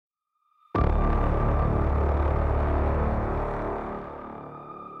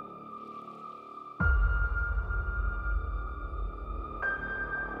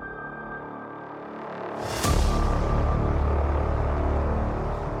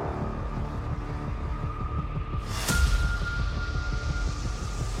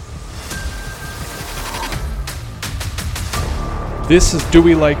This is Do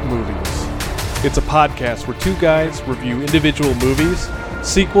We Like Movies? It's a podcast where two guys review individual movies,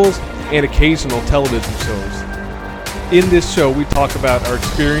 sequels, and occasional television shows. In this show, we talk about our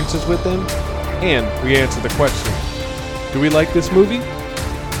experiences with them, and we answer the question, do we like this movie?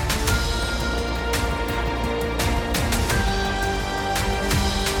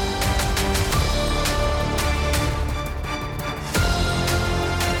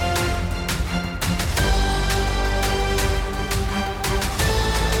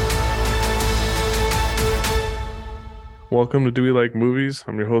 Welcome to Do We Like Movies?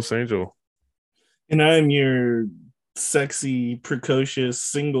 I'm your host, Angel. And I'm your sexy, precocious,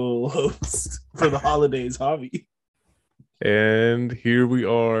 single host for the holidays, Javi. And here we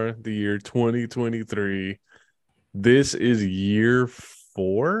are, the year 2023. This is year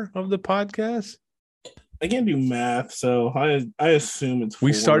 4 of the podcast. I can't do math, so I assume it's 4.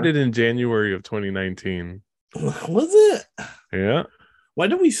 We started in January of 2019. Was it? Yeah. Why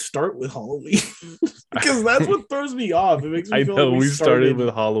did we start with Halloween? Because that's what throws me off. It makes me feel like we started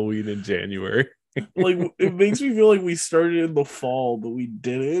with Halloween in January. Like, it makes me feel like we started in the fall, but we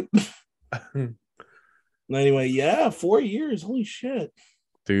didn't. Anyway, yeah, 4 years. Holy shit.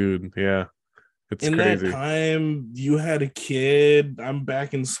 Dude, yeah. It's in crazy. That time, you had a kid. I'm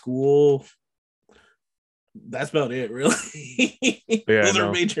back in school. That's about it, really. Yeah, Those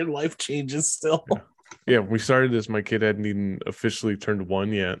are major life changes still. Yeah, we started this. My kid hadn't even officially turned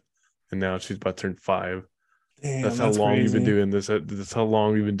 1 yet, and now she's about to turn 5. Damn, that's how long crazy. you've been doing this. That's how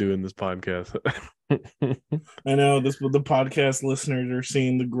long we've been doing this podcast. I know the podcast listeners are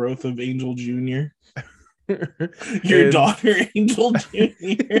seeing the growth of Angel Jr. Your daughter, Angel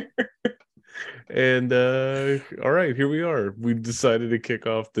Jr. And all right, here we are. We decided to kick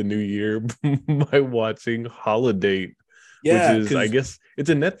off the new year by watching Holiday. Yeah, which is, I guess, it's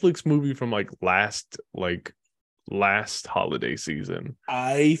a Netflix movie from last holiday season.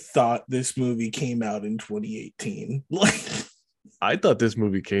 I thought this movie came out in 2018. I thought this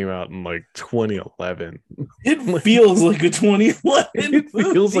movie came out in 2011. It feels like a 2011. It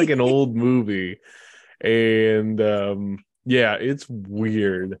feels like an old movie, and yeah, it's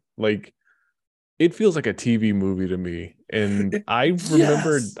weird. It feels like a TV movie to me. And I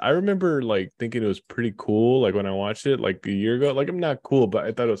remember thinking it was pretty cool. When I watched it a year ago, I'm not cool, but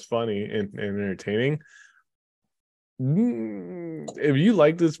I thought it was funny and entertaining. If you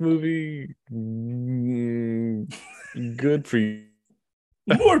like this movie, good for you.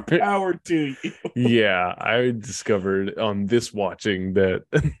 More power to you. Yeah, I discovered on this watching that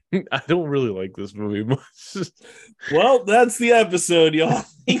I don't really like this movie much. Well, that's the episode, y'all.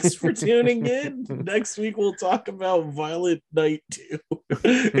 Thanks for tuning in. Next week we'll talk about Violent Night 2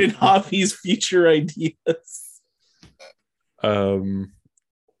 and Javi's future ideas. All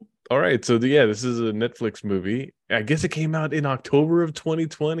right, so this is a Netflix movie. I guess it came out in October of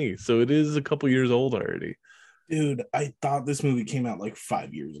 2020, so it is a couple years old already. Dude, I thought this movie came out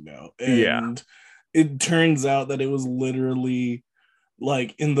 5 years ago. And it turns out that it was literally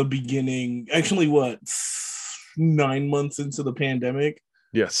in the beginning, actually 9 months into the pandemic.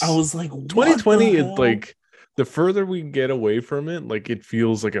 Yes. I was 2020, it's the further we get away from it, it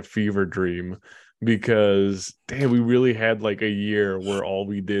feels like a fever dream. Because damn, we really had a year where all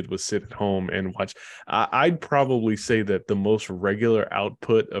we did was sit at home and watch. I'd probably say that the most regular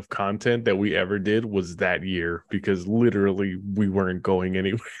output of content that we ever did was that year, because literally we weren't going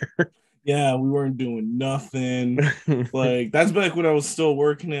anywhere. Yeah, we weren't doing nothing. That's back when I was still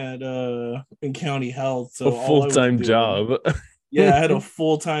working at in county health, so a full-time job. Yeah, I had a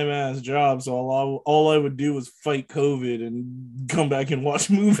full-time ass job, so all I would do was fight COVID and come back and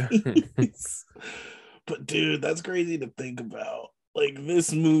watch movies. But dude, that's crazy to think about.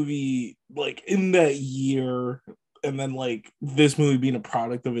 This movie, in that year, and then this movie being a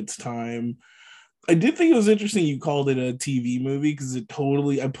product of its time. I did think it was interesting you called it a TV movie, because I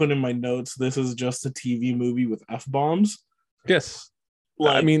put in my notes, this is just a TV movie with F-bombs. Yes.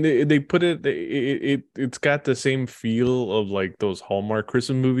 I mean, they put it's got the same feel of those Hallmark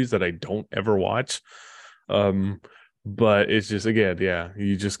Christmas movies that I don't ever watch. But it's just, again,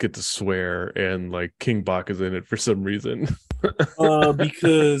 you just get to swear, and King Bach is in it for some reason.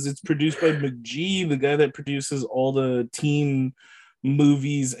 Because it's produced by McG, the guy that produces all the teen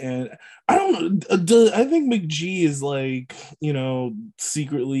movies, and I don't know. I think McG is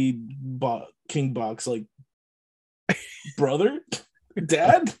secretly King Bach's brother.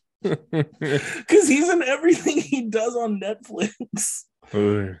 Dad, because he's in everything he does on Netflix.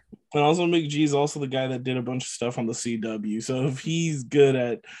 And also McG is also the guy that did a bunch of stuff on the CW. So if he's good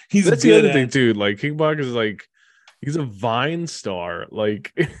at, that's the other thing too. King Bach is he's a Vine star.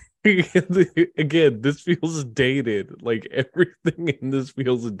 Again, this feels dated. Like everything in this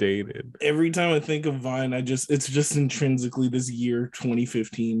feels dated. Every time I think of Vine, it's just intrinsically this year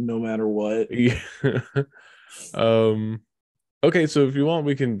 2015, no matter what. Yeah. um okay, so if you want,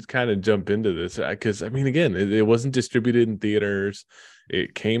 we can kind of jump into this because I mean, again, it wasn't distributed in theaters.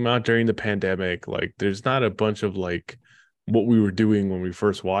 It came out during the pandemic. Like, there's not a bunch of like what we were doing when we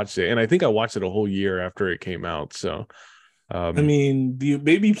first watched it, and I think I watched it a whole year after it came out. So, I um, mean,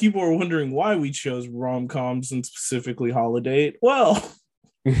 maybe people are wondering why we chose rom coms and specifically Holiday. Well,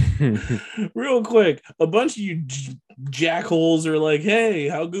 real quick, a bunch of you jackholes are like, "Hey,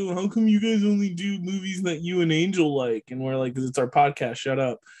 how come you guys only do movies that you and Angel like?" And we're like, "Because it's our podcast. Shut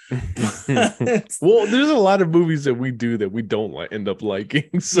up." well, there's a lot of movies that we do that we don't end up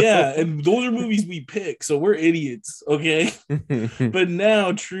liking. So. Yeah, and those are movies we pick, so we're idiots, okay? But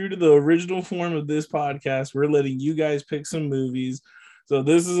now, true to the original form of this podcast, we're letting you guys pick some movies. So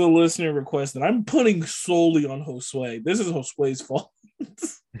this is a listener request that I'm putting solely on Josue. This is Josue's fault.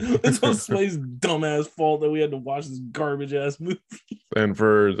 It's Josue's dumbass fault that we had to watch this garbage ass movie. And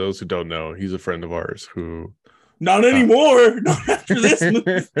for those who don't know, he's a friend of ours who Not anymore. Not after this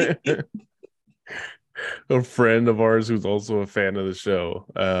movie. A friend of ours who's also a fan of the show.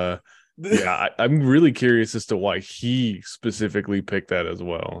 Yeah, I'm really curious as to why he specifically picked that as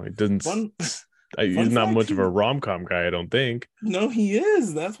well. It doesn't. He's not much of a rom-com guy, I don't think. No, he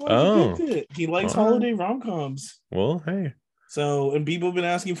is. That's why he picked it. He likes holiday rom-coms. Well, hey. So, and people have been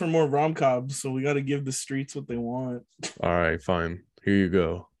asking for more rom-coms, so we got to give the streets what they want. All right, fine. Here you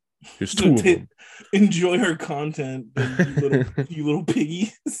go. Here's two of them. Enjoy our content, you little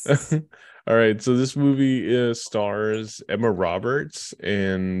piggies. All right, so this movie stars Emma Roberts,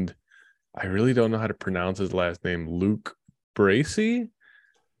 and I really don't know how to pronounce his last name. Luke Bracey?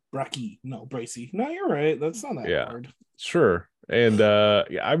 Brackey. No, Bracey. No, you're right. That's not that hard. Sure. And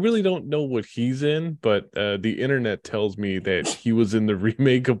yeah, I really don't know what he's in, but the internet tells me that he was in the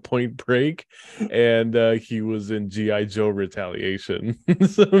remake of Point Break, and he was in G.I. Joe Retaliation.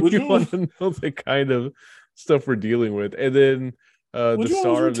 So if you want to know the kind of stuff we're dealing with. And then the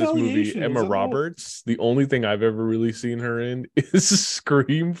star of this movie, Emma Roberts, the only thing I've ever really seen her in is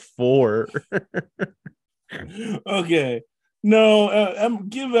Scream 4. Okay. No,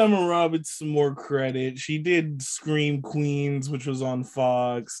 give Emma Roberts some more credit. She did Scream Queens, which was on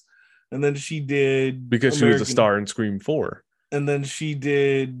Fox, and then she did because she was a star in Scream 4. And then she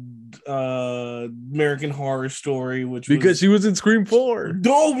did American Horror Story, which because she was in Scream 4.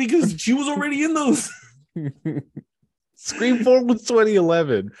 No, because she was already in those. Scream 4 was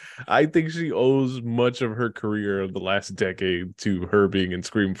 2011. I think she owes much of her career of the last decade to her being in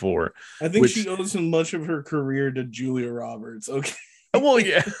Scream 4. I think she owes much of her career to Julia Roberts. Okay. Well,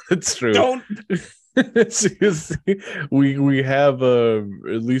 yeah, that's true. Don't. we have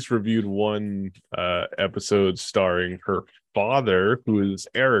at least reviewed one episode starring her father, who is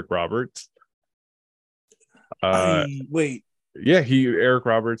Eric Roberts. Wait. Yeah, Eric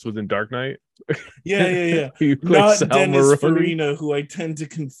Roberts was in Dark Knight. Yeah. Not Sal Dennis Farina, who I tend to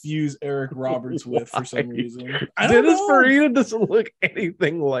confuse Eric Roberts with for some reason. Dennis Farina doesn't look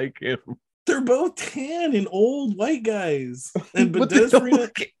anything like him. They're both tan and old white guys. But Dennis Farina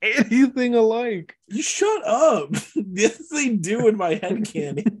look anything alike. You shut up. Yes, they do in my head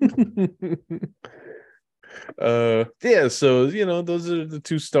canon. Yeah, so those are the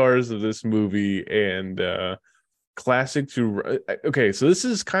two stars of this movie, and classic to okay, so this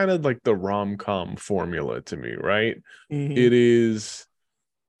is kind of like the rom-com formula to me, right? Mm-hmm. It is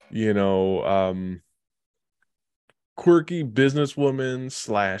quirky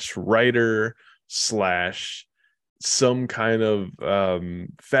businesswoman / writer / some kind of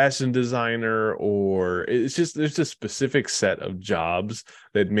fashion designer, or it's just there's a specific set of jobs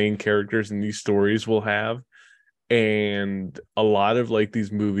that main characters in these stories will have, and a lot of like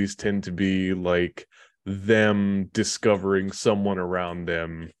these movies tend to be like them discovering someone around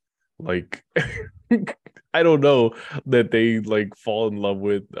them, like I don't know, that they like fall in love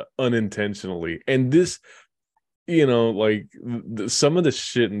with unintentionally. And this, like some of the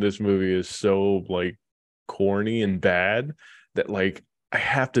shit in this movie is so like corny and bad that like I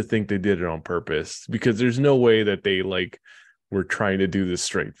have to think they did it on purpose, because there's no way that they like were trying to do this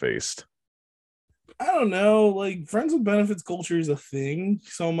straight faced. I don't know, like friends with benefits culture is a thing,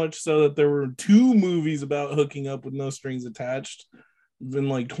 so much so that there were 2 movies about hooking up with no strings attached in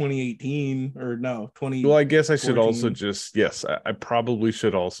like 2018 or no 20. Well, I guess I should also just I probably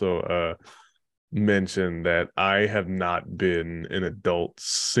should also mention that I have not been an adult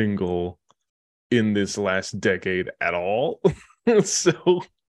single in this last decade at all. So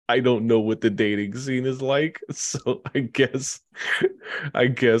I don't know what the dating scene is like, so I guess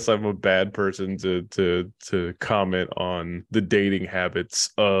I'm a bad person to comment on the dating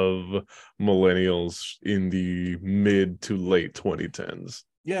habits of millennials in the mid to late 2010s.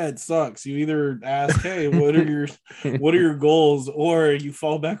 Yeah, it sucks. You either ask, "Hey, what are your goals?" or you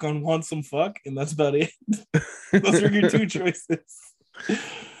fall back on "want some fuck," and that's about it. Those are your two choices.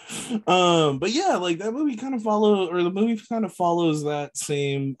 But yeah, like that movie kind of the movie kind of follows that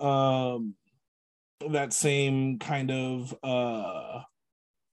same kind of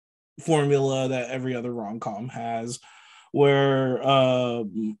formula that every other rom-com has, where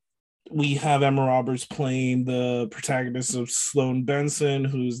we have Emma Roberts playing the protagonist of Sloane Benson,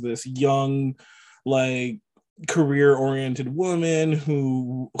 who's this young, like, career-oriented woman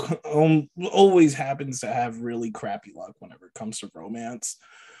who always happens to have really crappy luck whenever it comes to romance.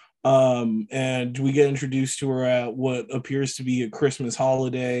 And we get introduced to her at what appears to be a Christmas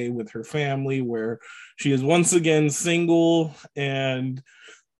holiday with her family, where she is once again single, and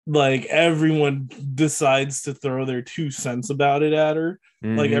like everyone decides to throw their 2 cents about it at her.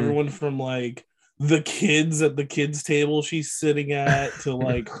 Like everyone from like the kids at the kids table she's sitting at to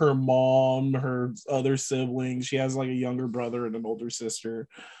like her mom, her other siblings. She has like a younger brother and an older sister.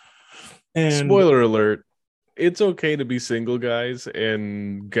 And Spoiler alert, it's okay to be single, guys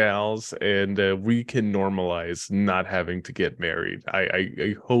and gals, and we can normalize not having to get married.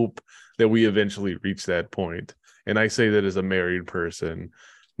 I hope that we eventually reach that point. And I say that as a married person.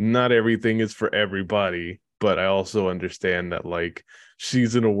 Not everything is for everybody, but I also understand that, like,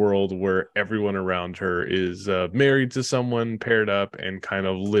 she's in a world where everyone around her is married to someone, paired up, and kind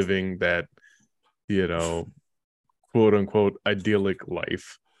of living that, quote unquote, idyllic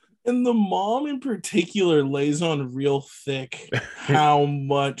life. And the mom in particular lays on real thick how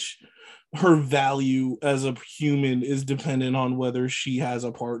much her value as a human is dependent on whether she has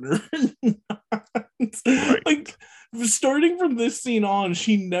a partner. Right. Like, starting from this scene on,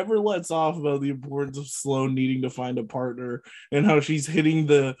 she never lets off about the importance of Sloane needing to find a partner, and how she's hitting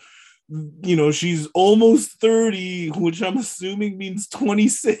she's almost 30, which I'm assuming means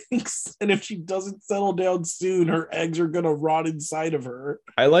 26. And if she doesn't settle down soon, her eggs are going to rot inside of her.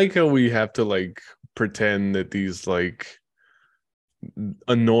 I like how we have to, like, pretend that these, like,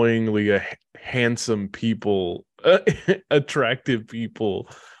 annoyingly handsome people, attractive people,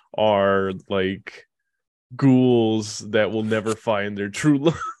 are like ghouls that will never find their true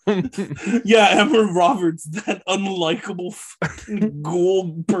love. Yeah, Emma Roberts, that unlikable fucking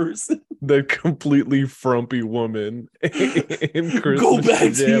ghoul person. That completely frumpy woman in Christmas Go back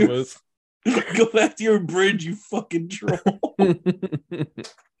pajamas. Go back to your bridge, you fucking troll.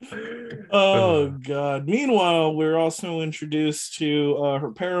 Oh god. Meanwhile, we're also introduced to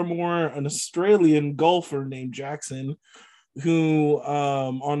her paramour, an Australian golfer named Jackson, who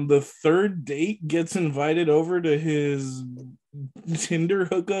on the third date gets invited over to his Tinder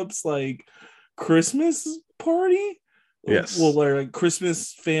hookups like Christmas party. Yes. Well, like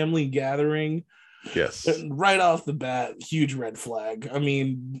Christmas family gathering. Yes. Right off the bat, huge red flag. I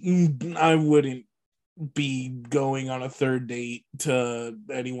mean, I wouldn't be going on a third date to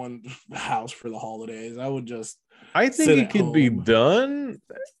anyone's house for the holidays. I would just I think it can be done.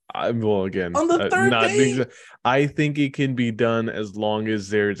 Well, again, on the third date, I think it can be done as long as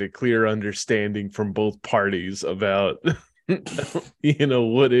there's a clear understanding from both parties about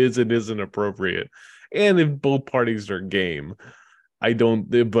what is and isn't appropriate, and if both parties are game.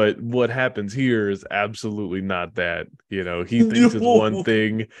 But what happens here is absolutely not that. He thinks it's one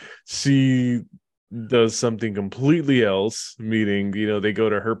thing, she does something completely else, meaning, they go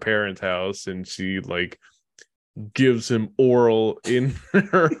to her parents' house and she, like, gives him oral in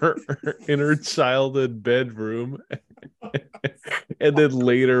her childhood bedroom. And then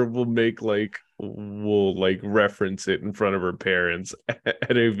later we'll reference it in front of her parents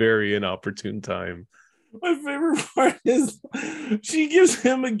at a very inopportune time. My favorite part is she gives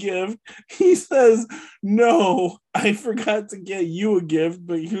him a gift. He says, "No, I forgot to get you a gift,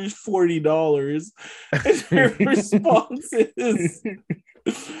 but here's $40." And her response is,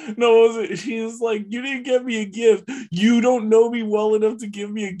 no, she was like, "You didn't get me a gift. You don't know me well enough to give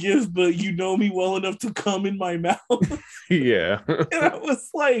me a gift, but you know me well enough to come in my mouth." Yeah. And I was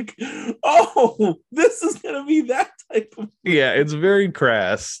like, oh, this is gonna be that type of movie. Yeah, it's very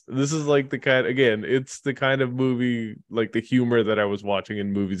crass. This is like it's the kind of movie, like the humor that I was watching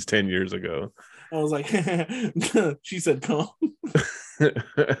in movies 10 years ago. I was like, she said come.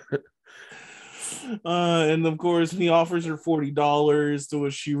 And of course, he offers her $40, to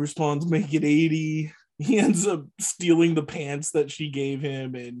which she responds, "Make it 80." He ends up stealing the pants that she gave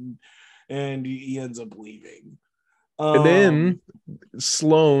him, and he ends up leaving. And then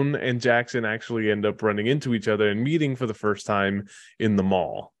Sloane and Jackson actually end up running into each other and meeting for the first time in the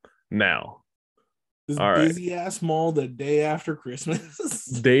mall. Now, this all right. busy ass mall the day after Christmas.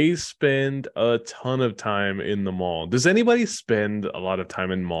 They spend a ton of time in the mall. Does anybody spend a lot of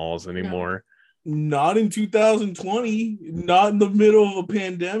time in malls anymore? Not in 2020, not in the middle of a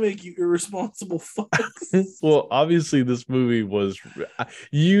pandemic, you irresponsible fucks. Well, obviously this movie was,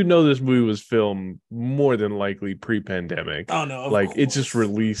 this movie was filmed more than likely pre-pandemic. Oh no, of Like course. it just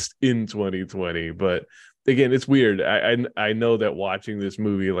released in 2020, but again, it's weird. I know that watching this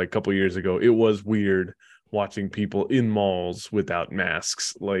movie like a couple years ago, it was weird watching people in malls without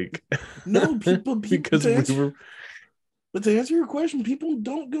masks. Like No, people because we were but to answer your question, people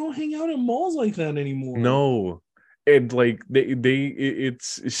don't go hang out in malls like that anymore. no. And like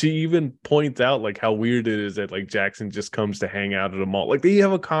it's she even points out like how weird it is that like Jackson just comes to hang out at a mall. Like they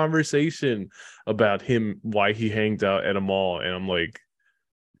have a conversation about him, why he hangs out at a mall, and I'm like,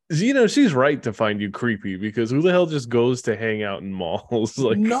 she's right to find you creepy, because who the hell just goes to hang out in malls?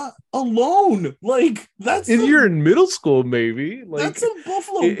 Like not alone. Like if you're in middle school, maybe like that's some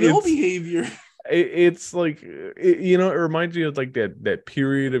Buffalo Bill behavior. It's like it reminds you of like that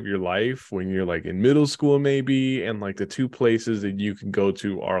period of your life when you're like in middle school maybe, and like the two places that you can go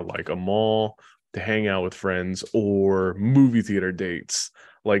to are like a mall to hang out with friends or movie theater dates.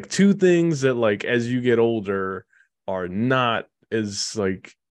 Like two things that like as you get older are not as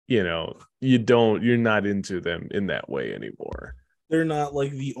like you're not into them in that way anymore. They're not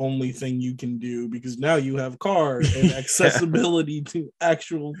like the only thing you can do because now you have cars and accessibility to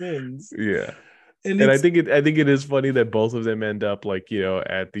actual things. Yeah. And I think it is funny that both of them end up like,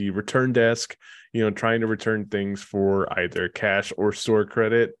 at the return desk, trying to return things for either cash or store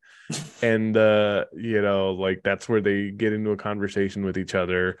credit. And like that's where they get into a conversation with each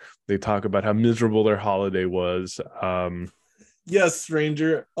other. They talk about how miserable their holiday was. Yes,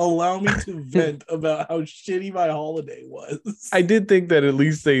 stranger, allow me to vent about how shitty my holiday was. I did think that at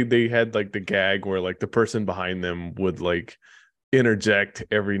least they had like the gag where like the person behind them would like interject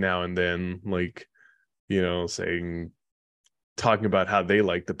every now and then, like talking about how they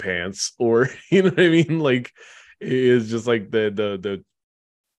like the pants, or you know what I mean, like it is just like the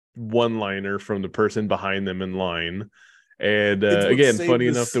one liner from the person behind them in line. And again, funny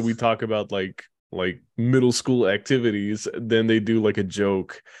enough that we talk about like middle school activities, then they do like a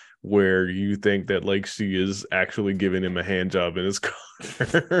joke where you think that like she is actually giving him a hand job in his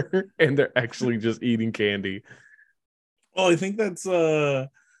car and they're actually just eating candy. Oh, I think that's when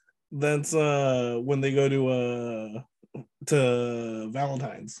they go to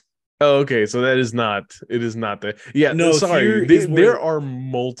Valentine's. Oh, okay, so it is not that. Yeah, no, sorry. There are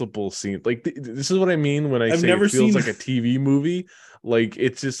multiple scenes. Like this is what I mean when I say it feels like a TV movie. Like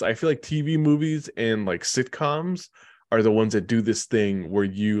it's just, I feel like TV movies and like sitcoms are the ones that do this thing where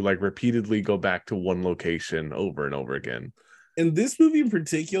you like repeatedly go back to one location over and over again. In this movie in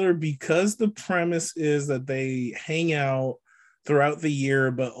particular, because the premise is that they hang out throughout the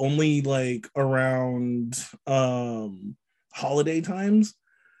year, but only like around holiday times,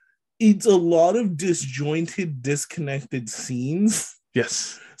 it's a lot of disjointed, disconnected scenes.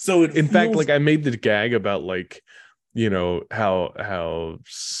 Yes. So in fact, like I made the gag about like, how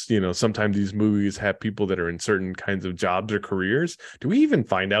sometimes these movies have people that are in certain kinds of jobs or careers. Do we even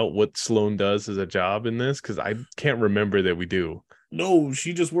find out what Sloane does as a job in this? Because I can't remember that we do. No,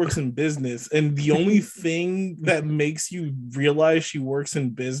 she just works in business. And the only thing that makes you realize she works in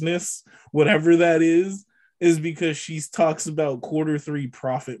business, whatever that is because she talks about Q3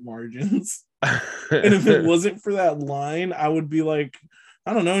 profit margins. And if it wasn't for that line, I would be like,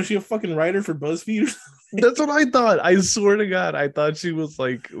 I don't know, is she a fucking writer for BuzzFeed? That's what I thought. I swear to God, I thought she was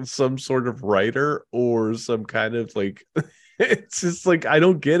like some sort of writer or some kind of like, it's just like, I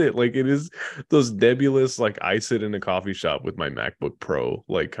don't get it. Like it is those nebulous, like I sit in a coffee shop with my MacBook Pro,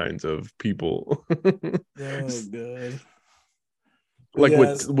 like kinds of people. Oh, God. Like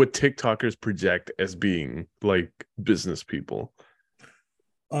what TikTokers project as being like business people.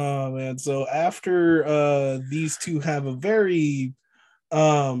 Oh, man. So after these two have a very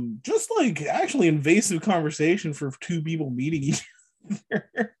just like actually invasive conversation for two people meeting each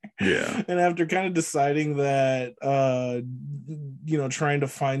other. Yeah. And after kind of deciding that trying to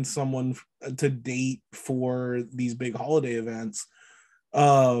find someone to date for these big holiday events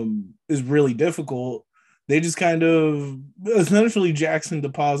is really difficult, they just kind of essentially Jackson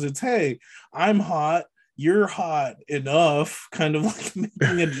deposits, hey, I'm hot, you're hot enough, kind of like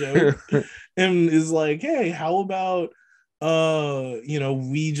making a joke, and is like, hey, how about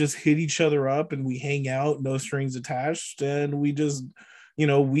we just hit each other up and we hang out, no strings attached, and we just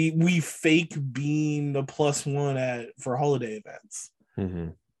we fake being a plus one for holiday events. Mm-hmm.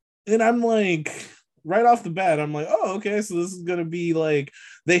 And I'm like, right off the bat, I'm like, oh, okay, so this is gonna be like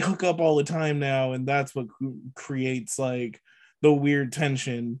they hook up all the time now, and that's what creates like the weird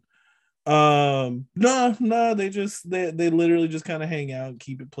tension. No, they literally just kind of hang out,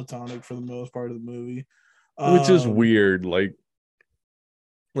 keep it platonic for the most part of the movie. Which is weird. Like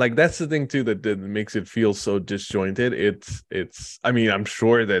that's the thing too that makes it feel so disjointed. It's I mean, I'm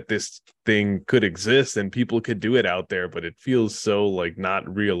sure that this thing could exist and people could do it out there, but it feels so like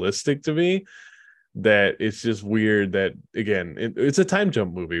not realistic to me that it's just weird that again, it's a time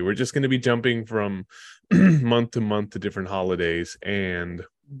jump movie. We're just going to be jumping from month to month to different holidays, and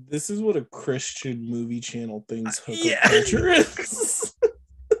this is what a Christian movie channel thinks hookup yeah. culture is.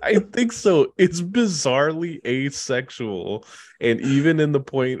 I think so. It's bizarrely asexual. And even in the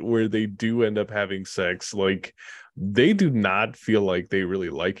point where they do end up having sex, like they do not feel like they really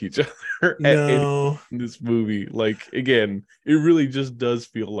like each other No. in this movie. Like again, it really just does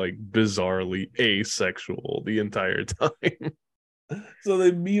feel like bizarrely asexual the entire time. So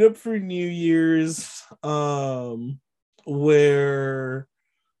they meet up for New Year's, where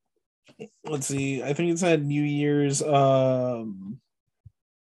let's see, I think it's at New Year's.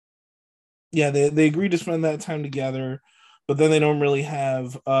 Yeah, they agree to spend that time together, but then they don't really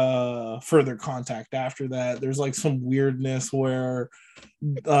have further contact after that. There's like some weirdness where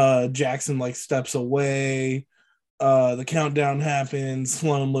Jackson like steps away. The countdown happens.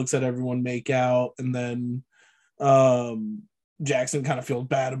 Sloan looks at everyone make out, and then Jackson kind of feels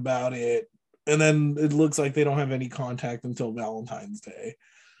bad about it. And then it looks like they don't have any contact until Valentine's Day.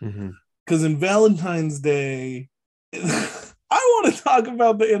 Because in Valentine's Day, I want to talk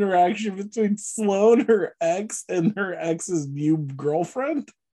about the interaction between Sloan, her ex, and her ex's new girlfriend.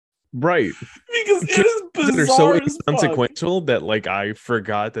 Right. Because it is bizarre. They're so inconsequential that like I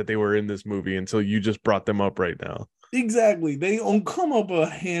forgot that they were in this movie until you just brought them up right now. Exactly. They come up a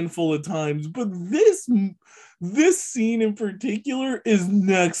handful of times, but this scene in particular is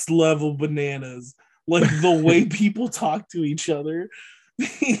next level bananas. Like the way people talk to each other.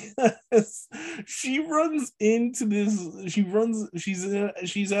 She runs into this. She's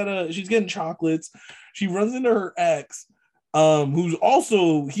getting chocolates. She runs into her ex, who's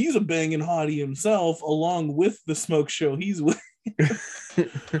also he's a banging hottie himself, along with the smoke show he's with.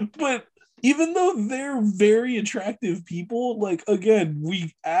 But even though they're very attractive people, like again,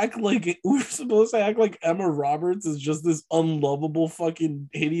 we act like we're supposed to act like Emma Roberts is just this unlovable fucking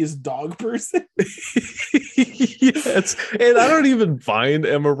hideous dog person. Yes, and I don't even find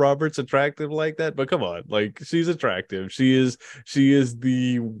Emma Roberts attractive like that, but come on, like she's attractive. She is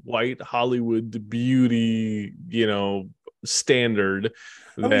the white Hollywood beauty, standard.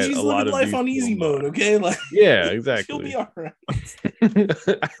 I mean, she's living life on easy mode, okay? Like, yeah, exactly. She'll be all right.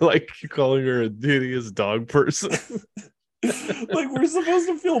 I like calling her a hideous dog person. Like, we're supposed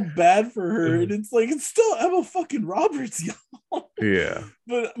to feel bad for her, and it's like it's still Emma fucking Roberts, y'all. Yeah.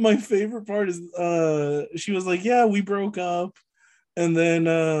 But my favorite part is she was like, yeah, we broke up. And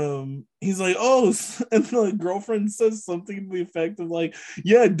then he's like, oh, and the girlfriend says something to the effect of like,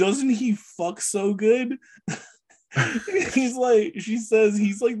 yeah, doesn't he fuck so good? He's like, she says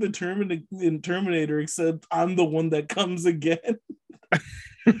he's like the Terminator, except I'm the one that comes again.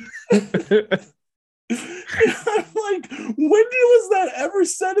 I'm like, when was that ever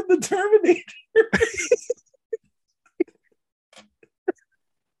said in the Terminator?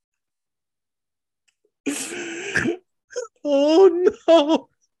 Oh no.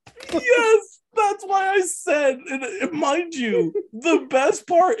 Yes, that's why I said, and mind you, the best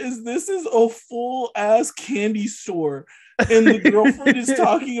part is this is a full ass candy store, and the girlfriend is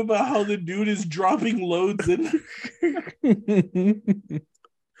talking about how the dude is dropping loads in.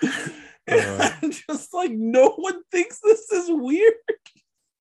 I'm just like, no one thinks this is weird.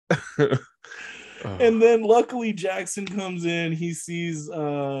 And then luckily Jackson comes in. He sees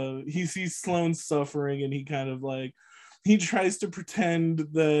Sloan suffering, and he kind of like he tries to pretend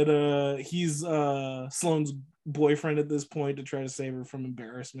that he's Sloan's boyfriend at this point to try to save her from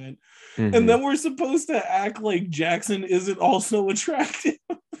embarrassment. And then we're supposed to act like Jackson isn't also attractive.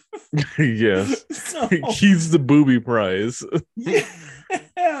 Yes. So, he's the booby prize. Yeah,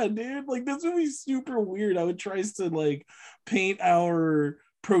 dude. Like this would be super weird. I would try to like paint our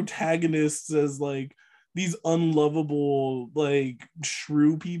protagonists as like these unlovable like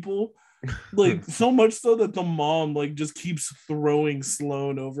shrew people, Like so much so that the mom like just keeps throwing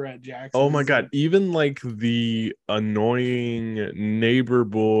Sloane over at Oh Jackson. my Is God, like, even like the annoying neighbor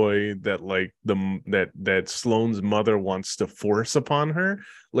boy that like that Sloane's mother wants to force upon her.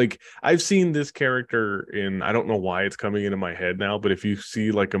 Like I've seen this character in, I don't know why it's coming into my head now, but if you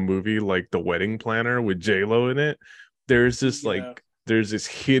see like a movie like The Wedding Planner with J-Lo in it, there's this like yeah. there's this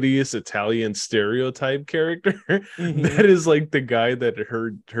hideous Italian stereotype character Mm-hmm. that is like the guy that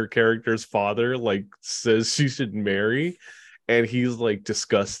her character's father like says she should marry, and he's like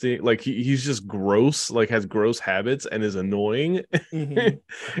disgusting, like he's just gross, like has gross habits and is annoying. Mm-hmm.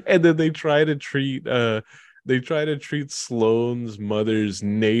 And then they try to treat Sloane's mother's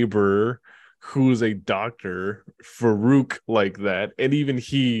neighbor, who's a doctor, Farouk, like that, and even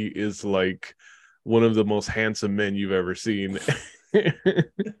he is like one of the most handsome men you've ever seen.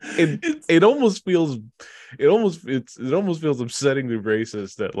 it It's it almost feels it almost feels upsettingly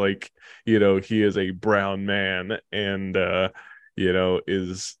racist that like, you know, he is a brown man and you know,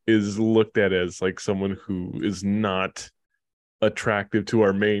 is looked at as like someone who is not attractive to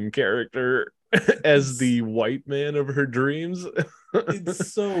our main character as it's the white man of her dreams.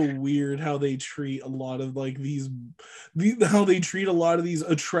 it's so weird how they treat a lot of like how they treat a lot of these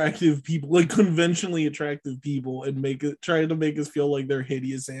attractive people, like conventionally attractive people, and make it trying to make us feel like they're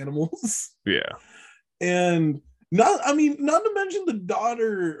hideous animals. Yeah. And not, I mean, not to mention the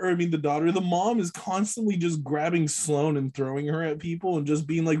daughter, or I mean, the mom is constantly just grabbing Sloane and throwing her at people and just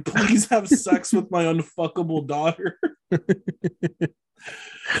being like, please have sex with my unfuckable daughter.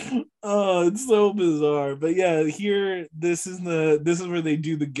 Oh, it's so bizarre. But yeah, here this is where they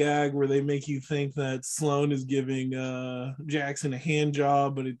do the gag where they make you think that Sloane is giving Jackson a hand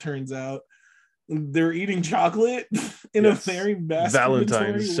job, but it turns out they're eating chocolate in a Yes. very masturbatory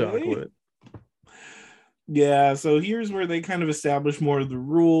Valentine's way. chocolate. Yeah, so here's where they kind of establish more of the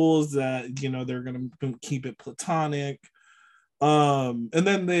rules that, you know, they're gonna keep it platonic. And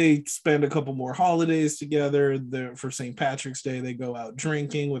then they spend a couple more holidays together. There for St. Patrick's Day, they go out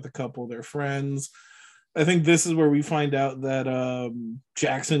drinking with a couple of their friends. I think this is where we find out that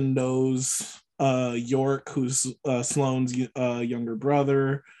Jackson knows York, who's Sloane's younger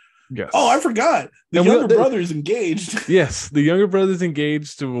brother. Oh, I Yes. forgot. The And younger brother is engaged. yes, the younger brother's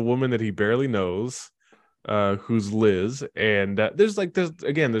engaged to a woman that he barely knows, who's Liz. And there's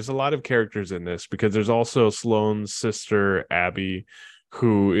a lot of characters in this because there's also Sloane's sister Abby,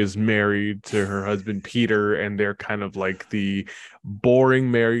 who is married to her husband Peter, and they're kind of like the boring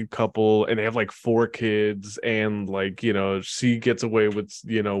married couple, and they have like four kids, and like, you know, she gets away with,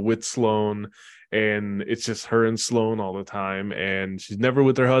 you know, with Sloane, and it's just her and Sloane all the time, and she's never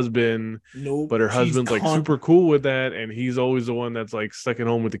with her husband, Nope. but her She's husband's like super cool with that, and he's always the one that's like stuck at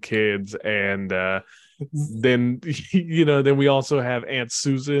home with the kids. And then you know, then we also have Aunt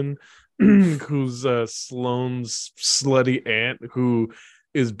Susan, who's Sloane's slutty aunt, who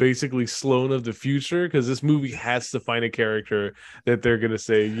is basically Sloane of the future, because this movie has to find a character that they're gonna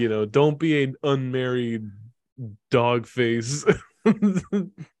say, you know, don't be an unmarried dog face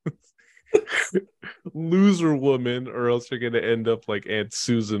loser woman, or else you're gonna end up like Aunt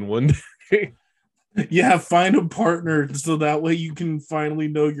Susan one day. Yeah, find a partner so that way you can finally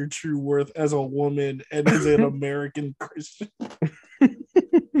know your true worth as a woman and as an American Christian.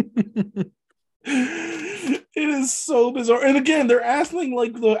 It is so bizarre. And again, they're acting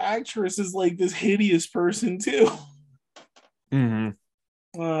like the actress is like this hideous person too.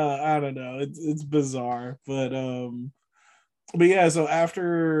 Mm-hmm. I don't know. It's bizarre, but yeah. So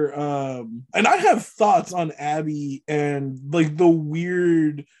after and I have thoughts on Abby and like the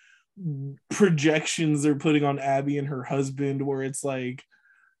weird projections they're putting on Abby and her husband, where it's like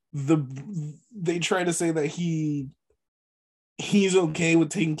the they try to say that he's okay with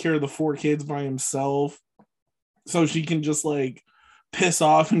taking care of the four kids by himself, so she can just like piss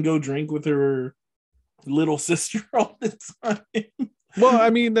off and go drink with her little sister all the time. Well, I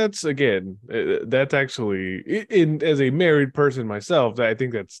mean, that's again, that's actually in as a married person myself, I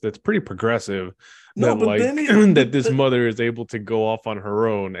think that's pretty progressive. No, That but like then that this mother is able to go off on her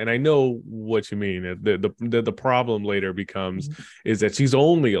own, and I know what you mean. The problem later becomes is that she's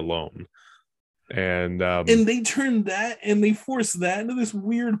only alone, and and they turn that and they force that into this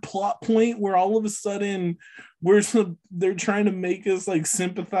weird plot point where all of a sudden they're trying to make us like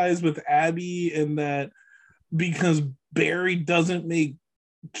sympathize with Abby, and that because Barry doesn't make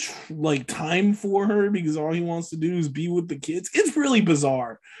like time for her because all he wants to do is be with the kids. It's really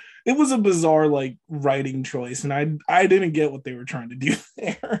bizarre. It was a bizarre like writing choice, and I didn't get what they were trying to do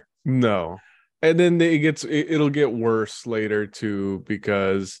there. no, and then it'll get worse later too,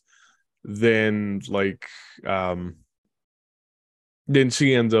 because then like um Then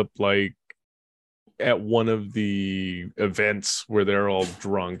she ends up like at one of the events where they're all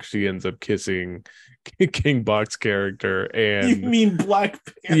drunk. She ends up kissing King Bach's character, You and mean Black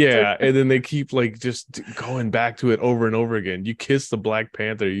Panther? yeah, and then they keep like just going back to it over and over again. You kiss the Black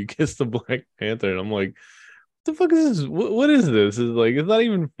Panther, you kiss the Black Panther, and I'm like, the fuck is this? What is this? It's like it's not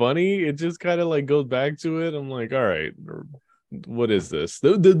even funny. It just kind of like goes back to it. I'm like, all right, what is this?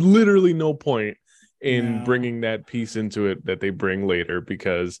 There's literally no point in No. bringing that piece into it that they bring later,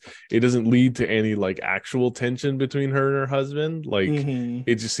 because it doesn't lead to any like actual tension between her and her husband. Like Hmm.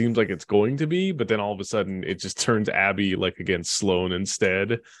 it just seems like it's going to be, but then all of a sudden it just turns Abby like against Sloane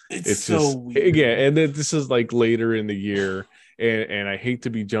instead. It's It's so just again, weird. and then this is like later in the year, and I hate to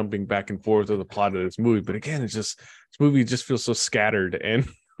be jumping back and forth with the plot of this movie, but again, it's just this movie just feels so scattered and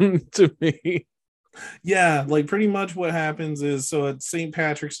to me. Yeah, like pretty much what happens is, so at St.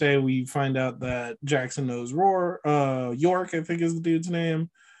 Patrick's Day, we find out that Jackson knows York, I think is the dude's name.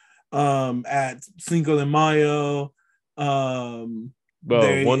 At Cinco de Mayo, Oh,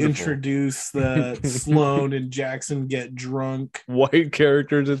 they wonderful. introduce that Sloane and Jackson get drunk. White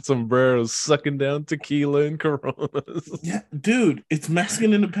characters in sombreros sucking down tequila and coronas. Yeah, dude, it's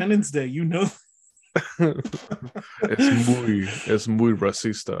Mexican Independence Day. You know, Es muy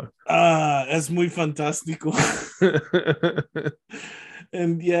racista. es muy fantástico.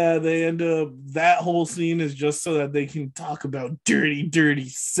 And yeah, they end up, that whole scene is just so that they can talk about dirty, dirty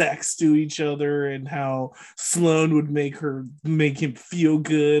sex to each other and how Sloane would make him feel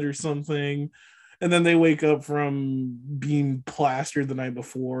good or something. And then they wake up from being plastered the night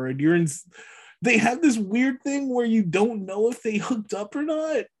before, and they have this weird thing where you don't know if they hooked up or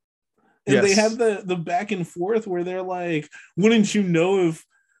not. And they have Yes. the back and forth where they're like, wouldn't you know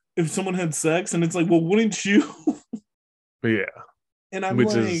if someone had sex? And it's like, well, wouldn't you? But yeah, And I'm which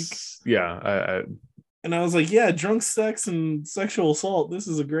like, is yeah, and I was like, yeah, drunk sex and sexual assault. This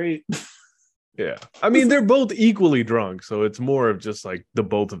is a great. yeah. I mean, they're both equally drunk, so it's more of just like the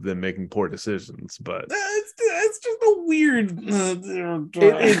both of them making poor decisions, but It's just a weird.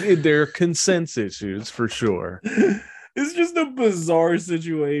 there are consent issues for sure. It's just a bizarre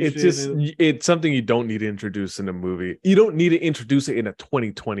situation. It's something you don't need to introduce in a movie. You don't need to introduce it in a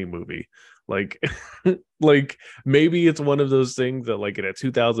 2020 movie. Like like maybe it's one of those things that like in a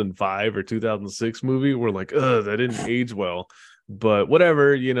 2005 or 2006 movie we're like, that didn't age well. But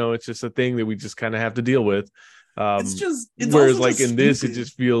whatever, it's just a thing that we just kind of have to deal with. It's Whereas also like just in this, stupid.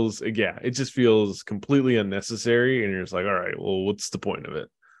 it just feels completely unnecessary, and you're just like, all right, well, what's the point of it?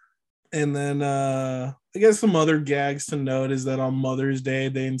 And then I guess some other gags to note is that on Mother's Day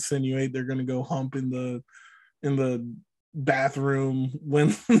they insinuate they're gonna go hump in the bathroom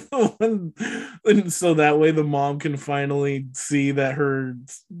when so that way the mom can finally see that her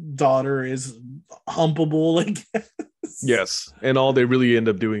daughter is humpable, I guess. Yes, and all they really end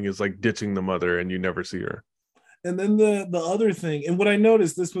up doing is like ditching the mother, and you never see her. And then the other thing, and what I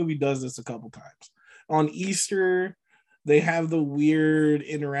noticed, this movie does this a couple times. On Easter, they have the weird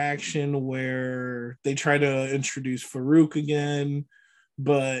interaction where they try to introduce Farouk again,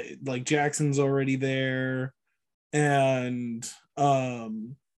 but like Jackson's already there, and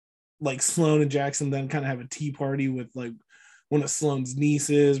like Sloane and Jackson then kind of have a tea party with like one of Sloane's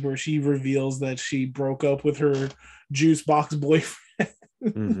nieces where she reveals that she broke up with her juice box boyfriend.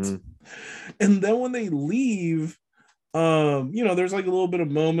 Mm-hmm. And then when they leave, there's like a little bit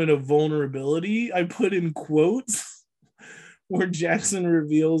of moment of vulnerability. I put in quotes where Jackson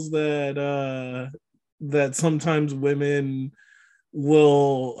reveals that sometimes women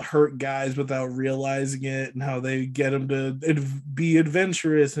will hurt guys without realizing it, and how they get them to be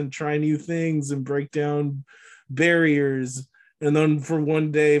adventurous and try new things and break down barriers, and then for one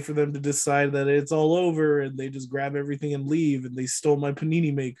day for them to decide that it's all over and they just grab everything and leave, and they stole my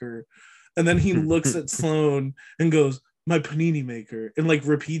panini maker. And then he looks at Sloane and goes, my panini maker, and like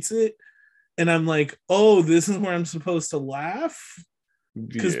repeats it. And I'm like, oh, this is where I'm supposed to laugh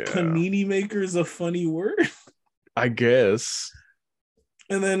because Yeah, panini maker is a funny word. I guess.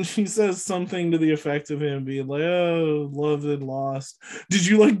 And then she says something to the effect of him being like, oh, loved and lost. Did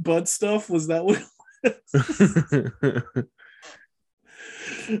you like butt stuff? Was that what it was?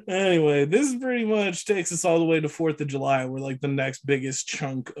 Anyway, this pretty much takes us all the way to 4th of July, where like the next biggest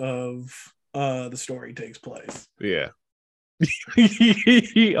chunk of the story takes place. Yeah.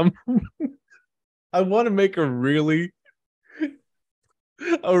 I want to make a really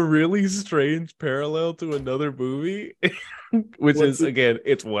strange parallel to another movie, which What's is it? again,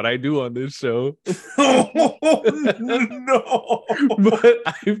 it's what I do on this show. Oh no. But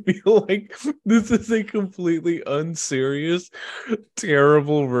I feel like this is a completely unserious,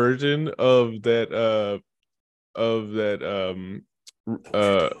 terrible version of that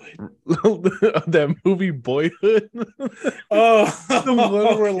uh that movie Boyhood. Oh, The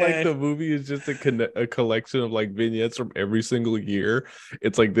one where like okay. the movie is just a collection of like vignettes from every single year.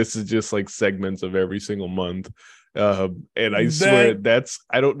 It's like this is just like segments of every single month. And I swear That that's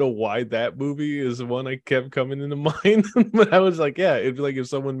I don't know why that movie is the one I kept coming into mind, but I was like, yeah, it'd be like if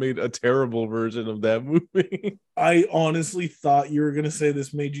someone made a terrible version of that movie. I honestly thought you were gonna say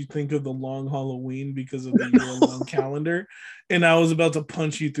this made you think of the Long Halloween because of the year-long calendar, and I was about to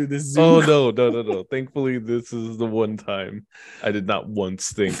punch you through this Zoom Oh call. no, no, no, no. Thankfully, this is the one time I did not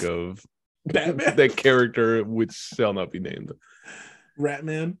once think of Batman, that character which shall not be named.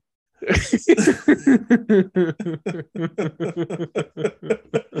 Ratman.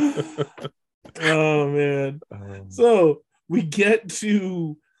 Oh man. um, So we get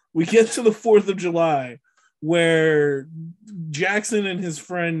to the 4th of July where Jackson and his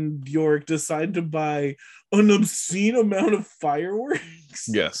friend York decide to buy an obscene amount of fireworks.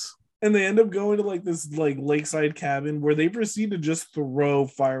 yes. And they end up going to like this like lakeside cabin where they proceed to just throw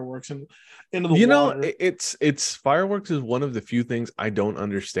fireworks into the You know, water. it's fireworks is one of the few things I don't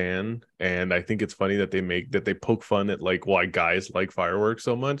understand, and I think it's funny that they poke fun at like why guys like fireworks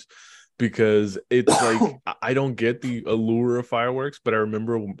so much, because it's like I don't get the allure of fireworks, but I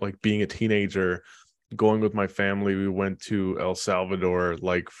remember like being a teenager, going with my family. We went to El Salvador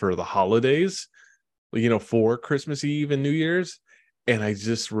like for the holidays, for Christmas Eve and New Year's. And I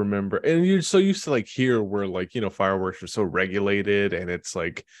just remember, and you're so used to like here where like, fireworks are so regulated, and it's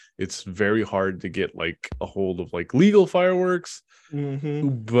like, it's very hard to get like a hold of like legal fireworks.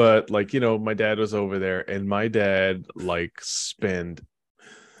 Mm-hmm. But like, my dad was over there, and my dad like spent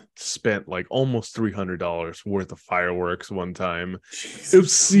like almost $300 worth of fireworks one time. Jesus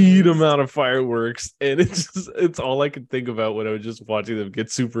Obscene Christ. amount of fireworks, and it's all I could think about when I was just watching them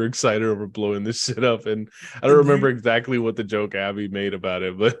get super excited over blowing this shit up. And I don't And remember you, exactly what the joke Abby made about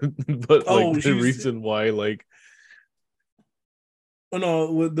it, but like oh, the she's reason why, like, oh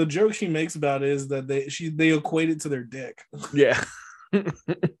no, the joke she makes about it is that they equate it to their dick. yeah.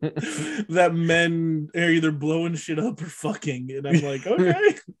 That men are either blowing shit up or fucking, and I'm like,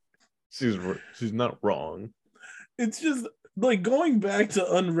 okay. she's not wrong. It's just like going back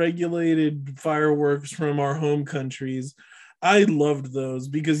to unregulated fireworks from our home countries. I loved those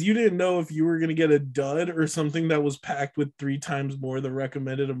because you didn't know if you were going to get a dud or something that was packed with 3 times more the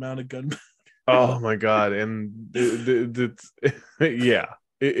recommended amount of gunpowder. Oh my god. And yeah,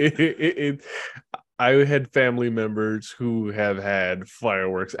 it I had family members who have had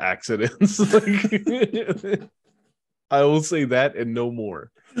fireworks accidents. Like, I will say that and no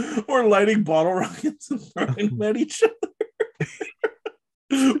more. Or lighting bottle rockets and throwing them at each other.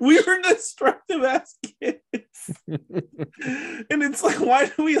 We were destructive ass kids. And it's like, why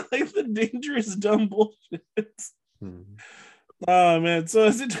do we like the dangerous, dumb bullshit? Oh man. So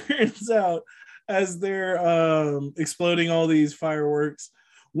as it turns out, as they're exploding all these fireworks,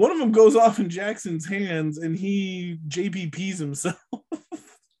 one of them goes off in Jackson's hands and he JPPs himself.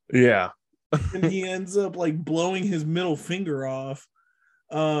 Yeah. And he ends up like blowing his middle finger off.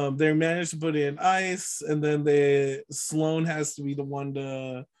 They managed to put in ice, and then Sloan has to be the one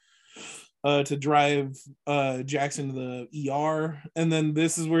to drive Jackson to the ER. And then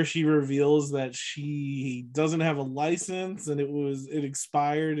this is where she reveals that she doesn't have a license and it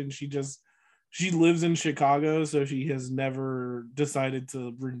expired, and she lives in Chicago, so she has never decided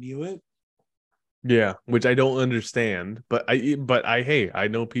to renew it. Yeah, which I don't understand, but hey, I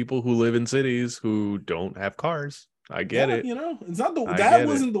know people who live in cities who don't have cars. I get Yeah, it. it's not I that get it.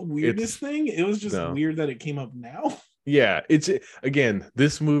 wasn't the weirdest thing. It was just No. weird that it came up now. Yeah, it's again,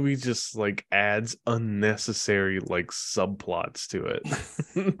 this movie just like adds unnecessary like subplots to it.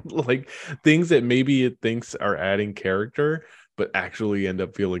 Like things that maybe it thinks are adding character, but actually end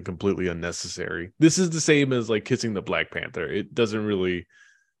up feeling completely unnecessary. This is the same as like kissing the Black Panther. It doesn't really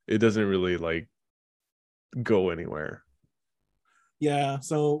like go anywhere. Yeah,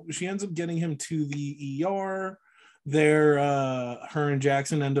 so she ends up getting him to the ER. There, her and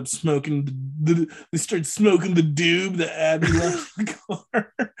Jackson end up smoking they start smoking the doob that Abby left in the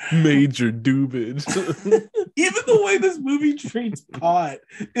car. Major doobage. Even the way this movie treats pot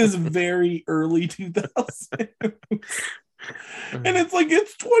is very early 2000. And it's like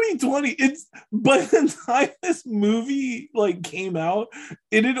it's 2020. It's by the time this movie like came out,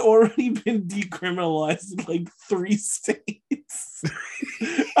 it had already been decriminalized in like 3 states.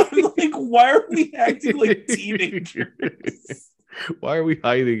 I'm like, why are we acting like teenagers? Why are we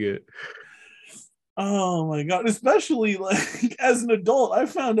hiding it? Oh my god! Especially like as an adult, I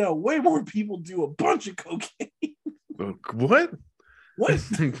found out way more people do a bunch of cocaine. What? What?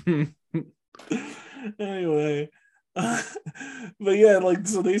 Anyway, But yeah, like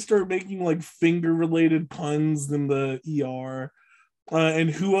so they start making like finger related puns in the ER. And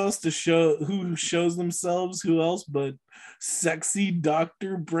who else to show who shows themselves? Who else but sexy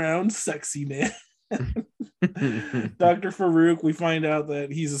Dr. Brown, sexy man. Dr. Farouk, we find out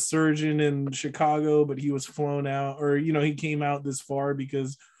that he's a surgeon in Chicago, but he was flown out, or he came out this far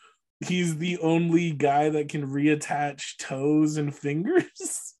because he's the only guy that can reattach toes and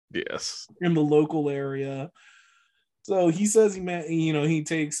fingers Yes. in the local area. So he says he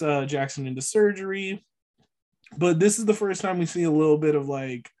takes Jackson into surgery, but this is the first time we see a little bit of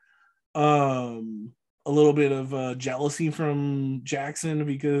like jealousy from Jackson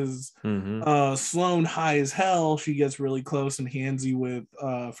because Sloane, high as hell, she gets really close and handsy with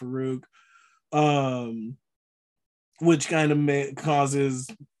Farouk, which kind of causes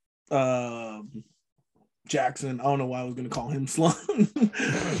Jackson. I don't know why I was going to call him Sloane,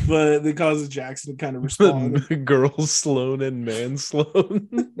 but it causes Jackson to kind of respond. Girl Sloane and man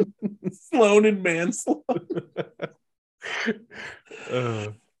Sloane. Sloane and man Sloane.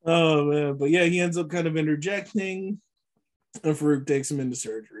 Oh man, but yeah, he ends up kind of interjecting, and Farouk takes him into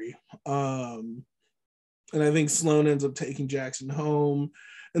surgery. And I think Sloane ends up taking Jackson home,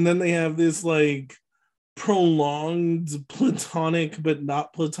 and then they have this like prolonged platonic but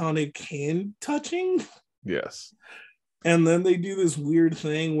not platonic hand touching. Yes. And then they do this weird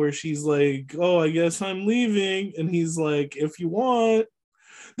thing where she's like, "Oh, I guess I'm leaving," and he's like, "If you want."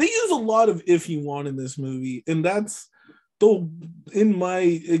 They use a lot of "if you want" in this movie, and that's, though, in my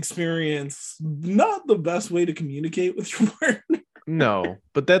experience, not the best way to communicate with your partner. No,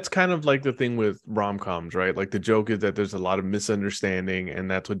 but that's kind of like the thing with rom-coms, right? Like the joke is that there's a lot of misunderstanding,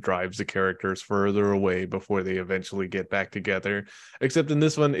 and that's what drives the characters further away before they eventually get back together. Except in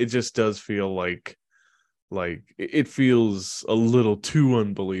this one, it just does feel like it feels a little too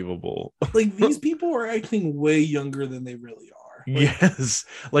unbelievable. Like these people are acting way younger than they really are. Yes.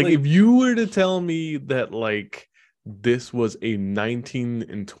 Like if you were to tell me that like this was a 19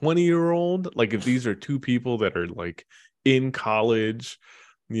 and 20-year-old, like if these are two people that are like in college,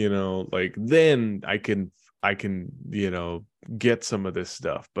 like then I can get some of this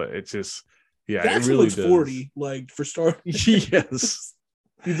stuff, but it's just Jackson it really looks does. 40, like, for starting. Yes.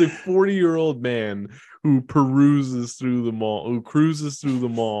 He's a 40-year-old man who cruises through the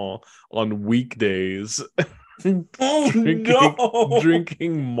mall on weekdays. Drinking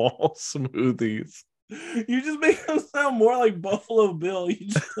mall smoothies. You just make him sound more like Buffalo Bill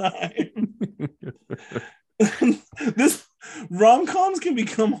each time. This rom-coms can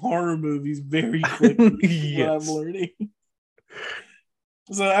become horror movies very quickly. Yes. What I'm learning.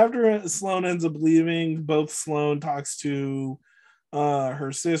 So after Sloane ends up leaving, both Sloane talks to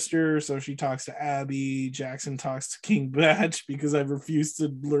her sister, so she talks to Abby. Jackson talks to King Batch because I refuse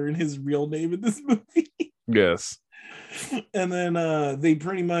to learn his real name in this movie. Yes. And then they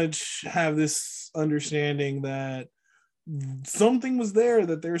pretty much have this understanding that something was there,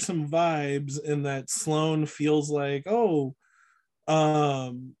 that there's some vibes, and that Sloane feels like,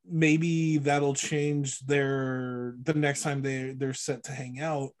 maybe that'll change the next time they're set to hang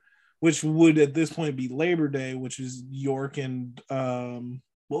out, which would at this point be Labor Day, which is York and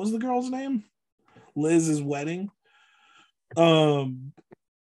what was the girl's name? Liz's wedding.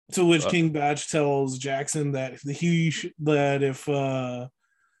 To which King Batch tells Jackson that if he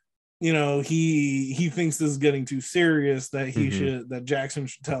thinks this is getting too serious, that that Jackson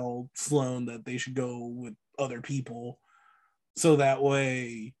should tell Sloane that they should go with other people, so that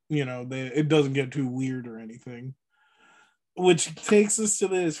way it doesn't get too weird or anything. Which takes us to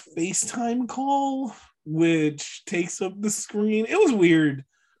this FaceTime call, which takes up the screen. It was weird.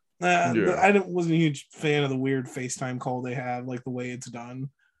 I wasn't a huge fan of the weird FaceTime call they have, like the way it's done.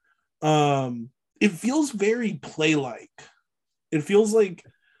 It feels very play-like. It feels like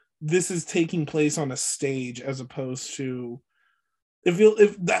this is taking place on a stage as opposed to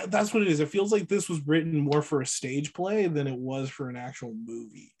that's what it is. It feels like this was written more for a stage play than it was for an actual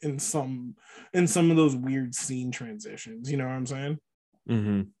movie in some of those weird scene transitions. You know what I'm saying?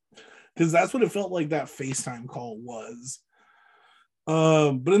 Because that's what it felt like that FaceTime call was.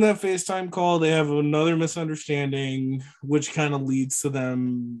 But in that FaceTime call, they have another misunderstanding, which kind of leads to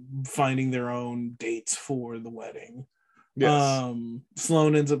them finding their own dates for the wedding. Yes.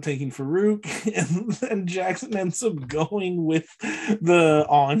 Sloane ends up taking Farouk, and then Jackson ends up going with the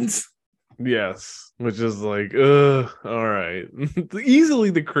aunt. Yes, which is like, all right. Easily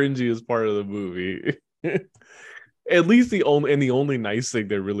the cringiest part of the movie. At least the only nice thing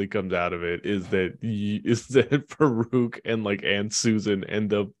that really comes out of it is that Farouk and like Aunt Susan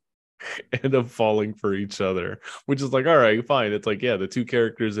end up end up falling for each other, which is like, all right, fine. It's like, yeah, the two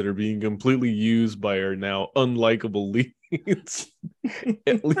characters that are being completely used by our now unlikable leads.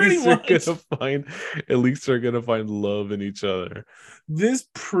 At Pretty least they're much. gonna find, at least they're gonna find love in each other. This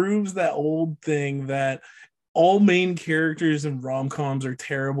proves that old thing that all main characters in rom-coms are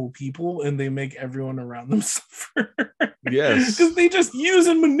terrible people and they make everyone around them suffer. Yes. Because they just use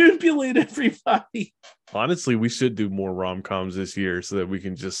and manipulate everybody. Honestly, we should do more rom-coms this year so that we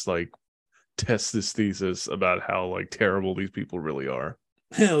can just like test this thesis about how like terrible these people really are.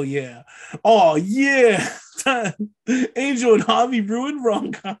 Hell yeah. Oh yeah. Angel and Javi ruined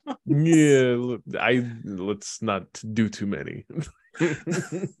rom-com. Yeah, let's not do too many.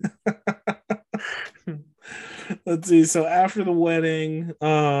 Let's see. So after the wedding,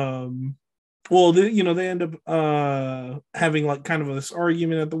 well, they end up having like kind of this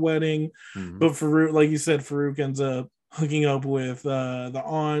argument at the wedding, but Farouk, like you said, Farouk ends up hooking up with the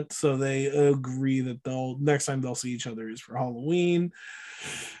aunt, so they agree that next time they'll see each other is for Halloween.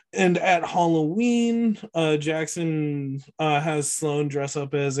 And at Halloween, Jackson has Sloane dress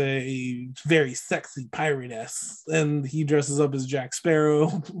up as a very sexy piratess, and he dresses up as Jack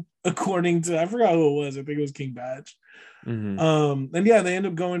Sparrow, according to, I forgot who it was. I think it was King Badge. And yeah, they end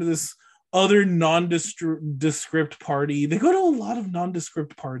up going to this other nondescript party. They go to a lot of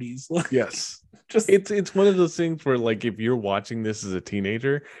nondescript parties. Yes. It's one of those things where like if you're watching this as a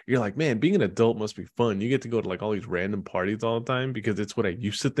teenager, you're like, man, being an adult must be fun. You get to go to like all these random parties all the time because it's what I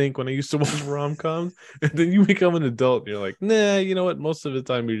used to think when I used to watch rom-coms. And then you become an adult and you're like, nah, you know what? Most of the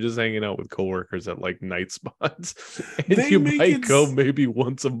time you're just hanging out with coworkers at like night spots. And you might go maybe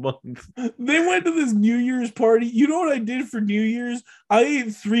once a month. They went to this New Year's party. You know what I did for New Year's? I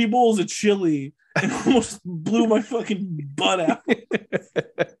ate 3 bowls of chili and almost blew my fucking butt out.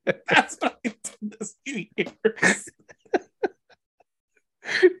 That's what I did this New Year's.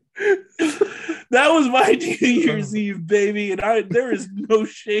 That was my New Year's Eve, baby, and there is no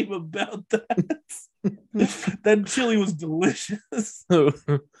shame about that. That chili was delicious. Oh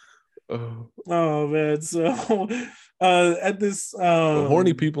man, so at this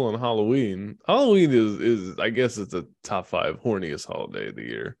horny people on Halloween is I guess it's a top 5 horniest holiday of the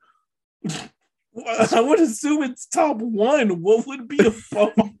year. I would assume it's top 1. What would be a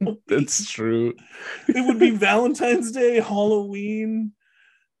phone? That's true. It would be Valentine's Day, Halloween,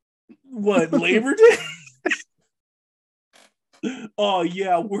 what, Labor Day? Oh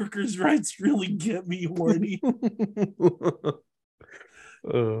yeah, workers' rights really get me horny.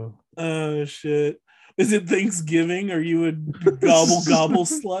 Oh shit. Is it Thanksgiving? Are you a gobble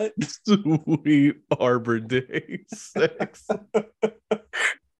slut? Sweet Arbor Day sex.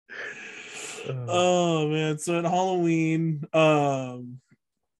 Oh man, so at Halloween,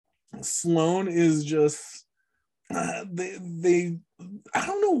 Sloane is just they I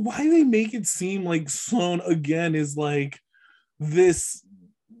don't know why they make it seem like Sloane again is like this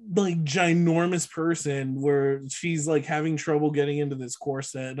like ginormous person where she's like having trouble getting into this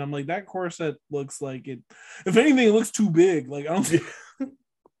corset, and I'm like, that corset looks like it, if anything, it looks too big. Like I don't think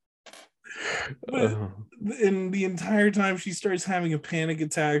but in the entire time she starts having a panic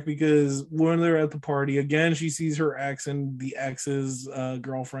attack because when they're at the party again, she sees her ex and the ex's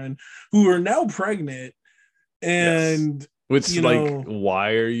girlfriend who are now pregnant, and yes. Which like,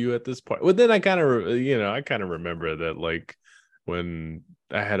 why are you at this party? Well, then I kind of remember that like when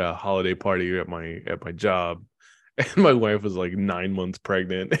I had a holiday party at my job and my wife was like 9 months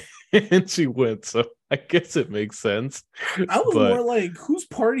pregnant and she went, so I guess it makes sense. I was more like, whose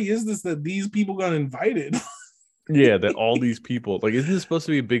party is this that these people got invited? Yeah, that all these people, like, isn't this supposed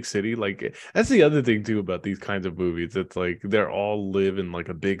to be a big city? Like, that's the other thing too about these kinds of movies. It's like they're all live in like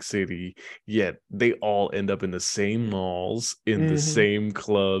a big city, yet they all end up in the same malls, in the same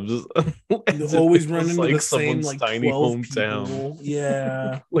clubs. Always running like the same like tiny hometown. People.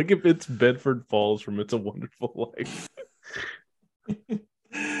 Yeah, like if it's Bedford Falls from It's a Wonderful Life.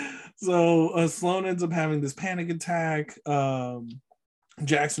 So Sloane ends up having this panic attack.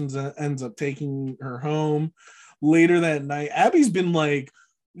 Jackson ends up taking her home. Later that night, Abby's been like,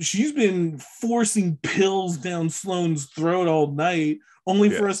 she's been forcing pills down Sloane's throat all night,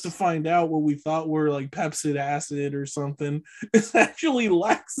 only for us to find out what we thought were like Pepsid acid or something. It's actually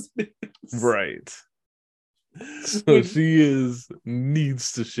laxatives. Right. So she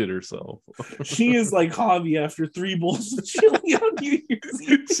needs to shit herself. She is like Javi after 3 bowls of chili on New Year's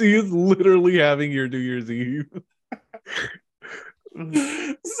Eve. She is literally having your New Year's Eve.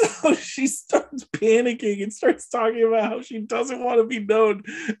 So she starts panicking and starts talking about how she doesn't want to be known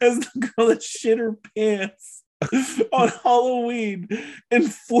as the girl that shit her pants. on Halloween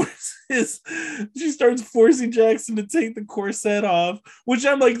and she starts forcing Jackson to take the corset off, which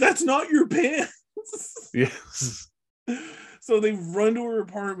I'm like, that's not your pants. Yes. So they run to her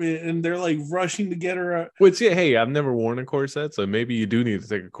apartment and they're like rushing to get her out. Which, yeah, hey, I've never worn a corset, so maybe you do need to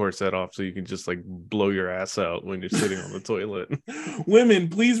take a corset off so you can just like blow your ass out when you're sitting on the toilet. Women,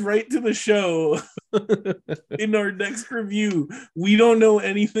 please write to the show in our next review. We don't know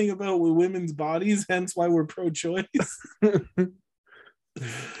anything about women's bodies, hence why we're pro-choice.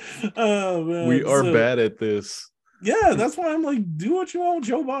 Oh man, we are bad at this. Yeah, that's why I'm like, do what you want with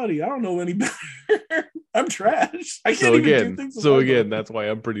your body. I don't know any better. I'm trash. I can't even do things with my body. That's why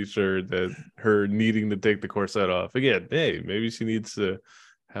I'm pretty sure that her needing to take the corset off again. Hey, maybe she needs to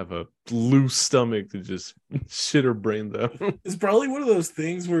have a loose stomach to just shit her brains out. It's probably one of those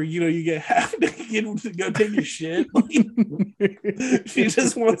things where you get half naked to go take your shit. She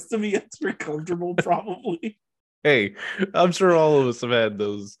just wants to be extra comfortable, probably. Hey, I'm sure all of us have had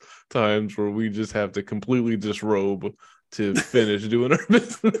those times where we just have to completely disrobe to finish doing our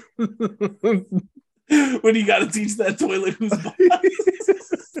business. When you got to teach that toilet whose body.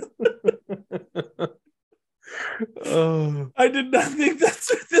 I did not think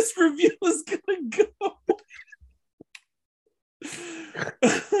that's where this review was going to go.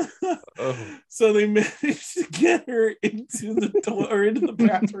 So they managed to get her into the door or into the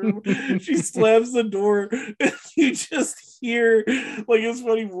bathroom. She slams the door, and you just hear, like, it's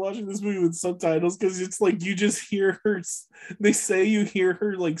funny watching this movie with subtitles because it's like you just hear her. They say you hear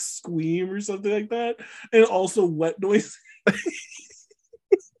her like scream or something like that, and also wet noise.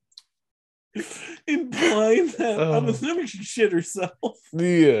 Implying that I'm assuming she shit herself.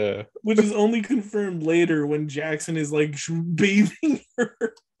 Yeah. Which is only confirmed later when Jackson is like bathing her.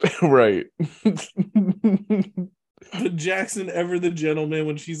 Right. But Jackson, ever the gentleman,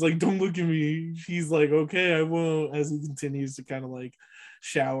 when she's like, don't look at me, he's like, okay, I won't, as he continues to kind of like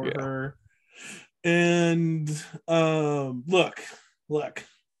shower her. And look.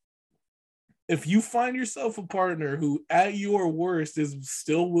 If you find yourself a partner who at your worst is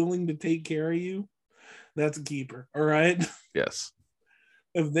still willing to take care of you, that's a keeper. All right. Yes.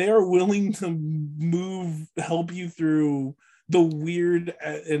 If they are willing to help you through the weird,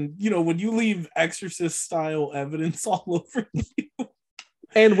 and when you leave Exorcist style evidence all over you.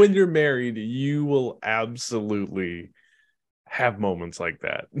 And when you're married, you will absolutely have moments like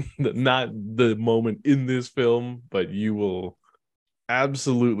that. Not the moment in this film, but you will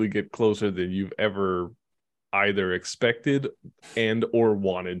absolutely get closer than you've ever either expected and or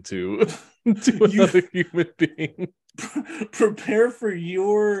wanted to another human being. Prepare for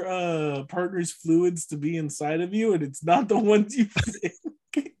your partner's fluids to be inside of you, and it's not the ones you think.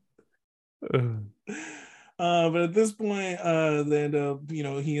 But at this point, they end up,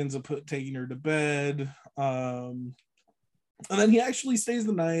 he ends up taking her to bed, and then he actually stays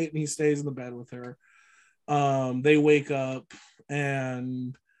the night, and he stays in the bed with her. They wake up,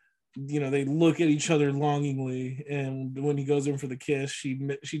 and they look at each other longingly, and when he goes in for the kiss,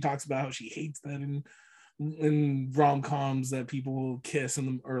 she talks about how she hates that in rom-coms that people will kiss in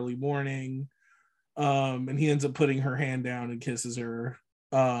the early morning, and he ends up putting her hand down and kisses her,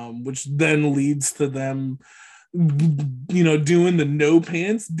 which then leads to them doing the no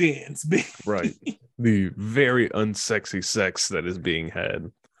pants dance. Right, the very unsexy sex that is being had.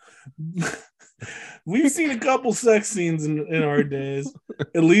 We've seen a couple sex scenes in our days.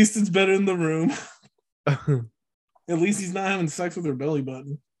 At least it's better in The Room. At least he's not having sex with her belly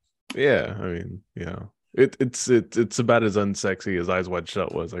button. Yeah, I mean, it's about as unsexy as Eyes Wide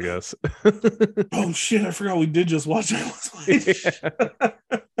Shut was, I guess. Oh shit, I forgot we did just watch Eyes Wide Shut.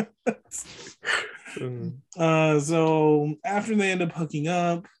 So after they end up hooking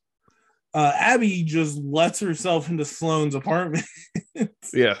up, Abby just lets herself into Sloane's apartment.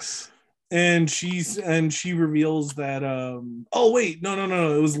 Yes. And she reveals that oh wait,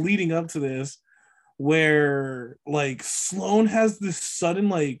 no, it was leading up to this where like Sloane has this sudden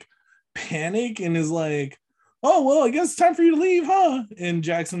like panic and is like, oh well, I guess it's time for you to leave, huh? And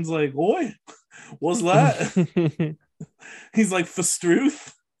Jackson's like, oi, what's that? He's like,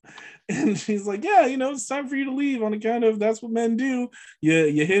 Fastruth. And she's like, yeah, it's time for you to leave on account of that's what men do.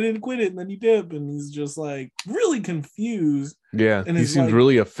 You hit it and quit it, and then you dip. And he's just like really confused. Yeah, and he seems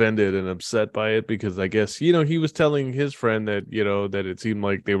really offended and upset by it because I guess, he was telling his friend that, that it seemed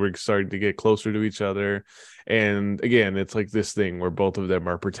like they were starting to get closer to each other. And again, it's like this thing where both of them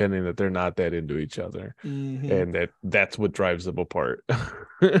are pretending that they're not that into each other. Mm-hmm. And that's what drives them apart.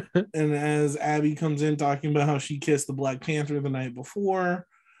 And as Abby comes in talking about how she kissed the Black Panther the night before,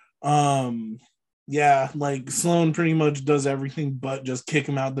 yeah, like Sloane pretty much does everything but just kick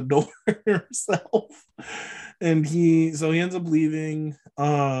him out the door herself. And he ends up leaving.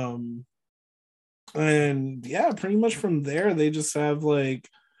 And yeah, pretty much from there they just have like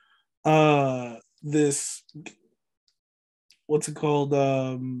this, what's it called?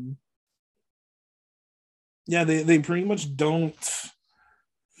 Yeah, they pretty much don't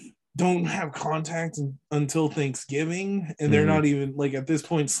have contact until Thanksgiving, and they're not even like, at this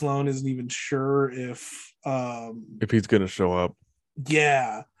point Sloane isn't even sure if he's gonna show up.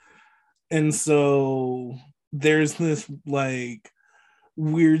 Yeah. And so there's this like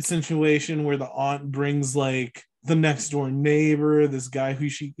weird situation where the aunt brings like the next door neighbor, this guy who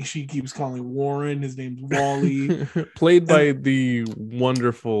she keeps calling Warren. His name's Wally. Played by the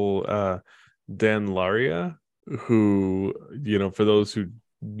wonderful Dan Laria, who, you know, for those who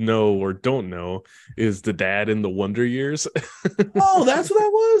know or don't know, is the dad in the Wonder Years. Oh, that's what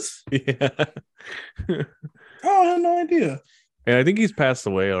that was? Yeah. Oh, I had no idea. And I think he's passed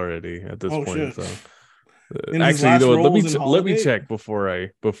away already at this point. Shit. So actually, you know what, let me check before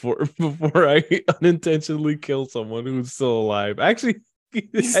I unintentionally kill someone who's still alive. Actually,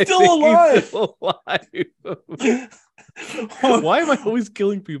 he's still alive. Why am I always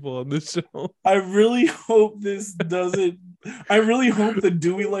killing people on this show? I really hope this doesn't. I really hope the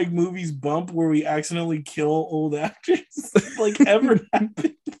Do We Like Movies bump where we accidentally kill old actors like ever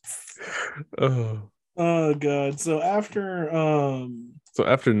happens. Oh god. So after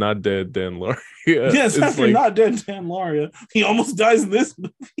Not Dead Dan Laria. Yes, after like... Not Dead Dan Laria, he almost dies in this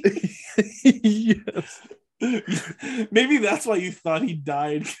movie. Yes. Maybe that's why you thought he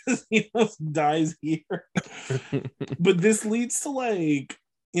died, because he almost dies here. But this leads to like,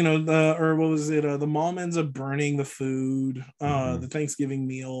 you know, the mom ends up burning the food, the Thanksgiving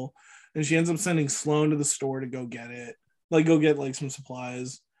meal, and she ends up sending Sloane to the store to go get it, like go get like some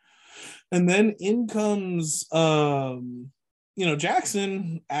supplies. And then in comes you know,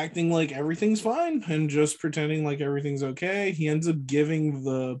 Jackson acting like everything's fine and just pretending like everything's okay. He ends up giving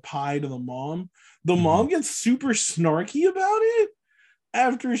the pie to the mom. The mom gets super snarky about it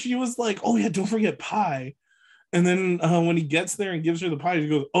after she was like, oh yeah, don't forget pie. And then when he gets there and gives her the pie, she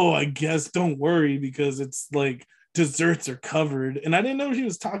goes, oh, I guess don't worry because it's like desserts are covered. And I didn't know if she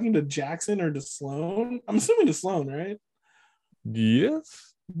was talking to Jackson or to Sloane. I'm assuming to Sloane, right?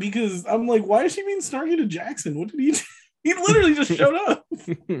 Yes. Because I'm like, why is she being snarky to Jackson? What did he do? He literally just showed up.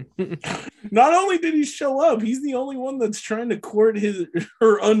 Not only did he show up, he's the only one that's trying to court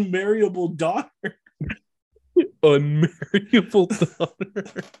her unmarriable daughter. Unmarriable daughter.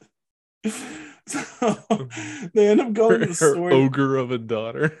 So they end up going to the store. Ogre of a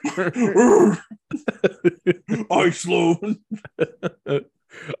daughter. I Sloane.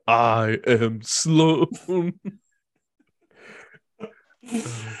 I am Sloane.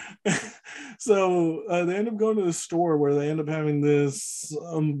 So they end up going to the store where they end up having this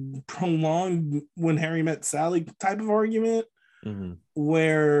prolonged When Harry Met Sally type of argument,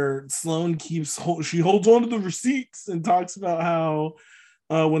 where Sloane she holds on to the receipts and talks about how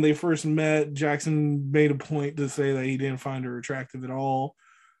when they first met, Jackson made a point to say that he didn't find her attractive at all.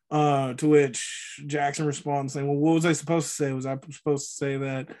 To which Jackson responds saying, well, what was I supposed to say? Was I supposed to say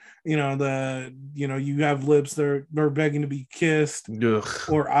that, you know, you have lips that are begging to be kissed,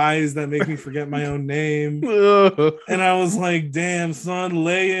 or eyes that make me forget my own name? And I was like, damn, son,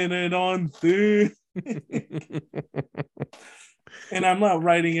 laying it on thick. And I'm not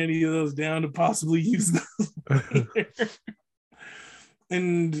writing any of those down to possibly use those later.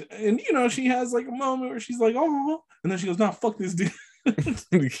 And you know, she has like a moment where she's like, oh, and then she goes, nah, fuck this dude.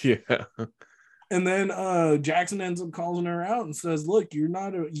 Yeah. And then Jackson ends up calling her out and says, look,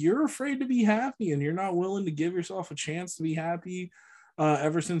 you're afraid to be happy, and you're not willing to give yourself a chance to be happy.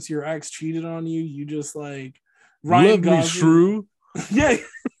 Ever since your ex cheated on you, you just like Ryan Gosling. Shrew. Yeah.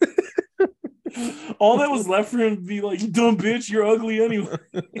 All that was left for him to be like, you dumb bitch, you're ugly anyway.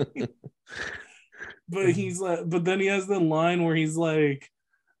 But then he has the line where he's like,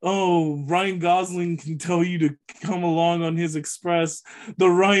 oh, Ryan Gosling can tell you to come along on his express, the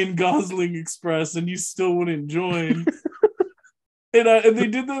Ryan Gosling Express, and you still wouldn't join. And they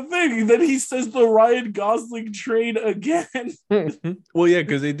did the thing. Then he says the Ryan Gosling train again. Well, yeah,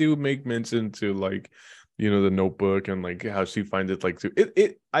 because they do make mention to, like, you know, the Notebook and like how she finds it like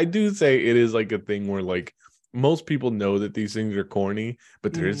I do say it is like a thing where like most people know that these things are corny,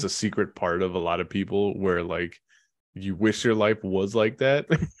 but there is a secret part of a lot of people where like you wish your life was like that.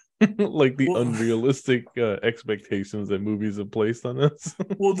 like the Well, unrealistic expectations that movies have placed on us.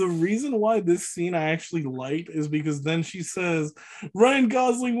 well, the reason why this scene I actually liked is because then she says Ryan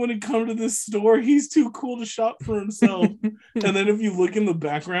Gosling wouldn't come to this store. He's too cool to shop for himself. And then if you look in the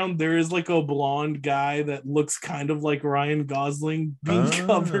background, there is like a blonde guy that looks kind of like Ryan Gosling being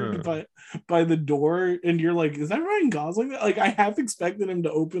covered Ah. by the door, and you're like, is that Ryan Gosling? Like I half expected him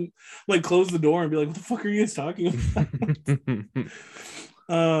to open, like close the door and be like, what the fuck are you guys talking about?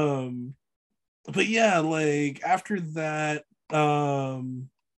 But yeah, like after that,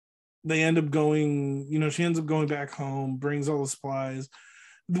 they end up going, she ends up going back home, brings all the supplies,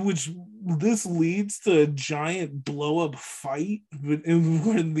 which this leads to a giant blow up fight with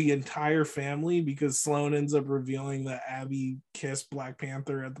the entire family because Sloane ends up revealing that Abby kissed Black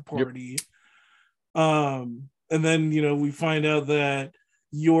Panther at the Yep. party. And then, we find out that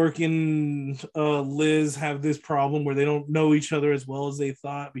York and Liz have this problem where they don't know each other as well as they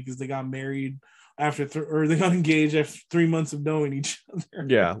thought because they got married or they got engaged after 3 months of knowing each other.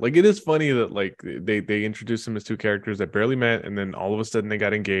 Yeah, like it is funny that like they introduced them as two characters that barely met, and then all of a sudden they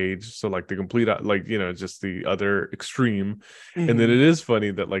got engaged. So like the complete like just the other extreme. And then Mm-hmm. it is funny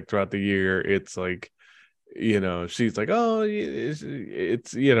that like throughout the year it's like she's like, oh,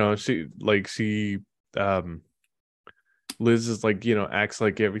 it's she um Liz is like, acts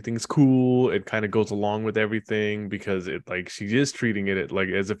like everything's cool. It kind of goes along with everything because it like she is treating it like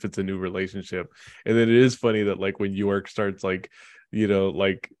as if it's a new relationship. And then it is funny that like when York starts like,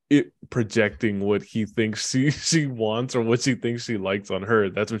 like it projecting what he thinks she wants or what she thinks she likes on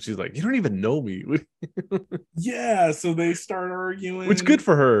her. That's when she's like, you don't even know me, Yeah, so they start which good arguing.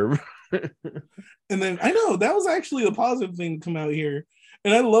 for her. And then I know that was actually a positive thing to come out here.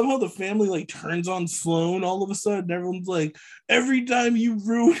 And I love how the family like turns on Sloane all of a sudden. Everyone's like, every time you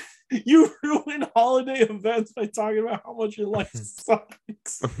ruin you ruin holiday events by talking about how much your life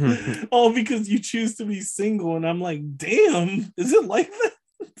sucks. All because you choose to be single. And I'm like, damn, is it like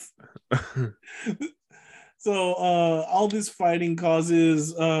that? So all this fighting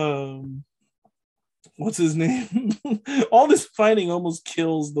causes what's his name? All this fighting almost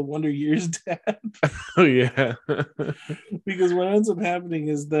kills the Wonder Years dad. Oh yeah. Because what ends up happening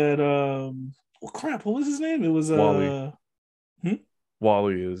is that well crap, what was his name? It was Wally. hmm?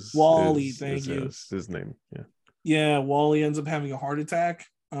 Wally is Wally, is thank is you. his name. Yeah. Yeah, Wally ends up having a heart attack.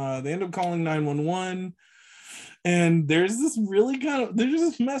 They end up calling 911. And there's this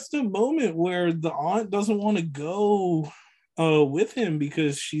messed up moment where the aunt doesn't want to go with him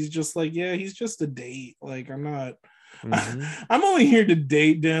because she's just like, yeah, he's just a date. Like, I'm not, Mm-hmm. I'm only here to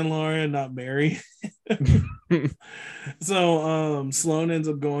date Dan Lauria, not marry. So Sloane ends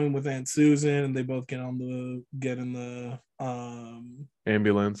up going with Aunt Susan and they both get in the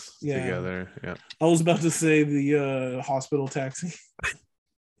Ambulance yeah. together. Yeah. I was about to say the hospital taxi.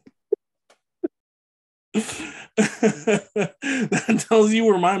 That tells you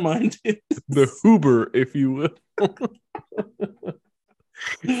where my mind is. The Uber, if you will.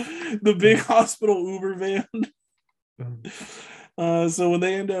 The big hospital Uber van. So when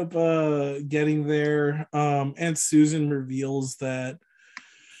they end up getting there, Aunt Susan reveals that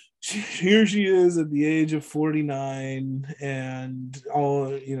here she is at the age of 49 and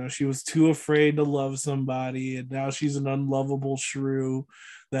she was too afraid to love somebody and now she's an unlovable shrew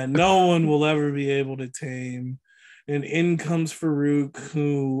that no one will ever be able to tame. And in comes Farouk,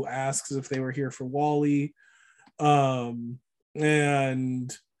 who asks if they were here for Wally. And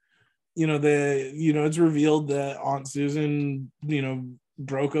it's revealed that Aunt Susan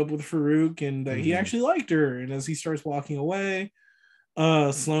broke up with Farouk and that he actually liked her. And as he starts walking away,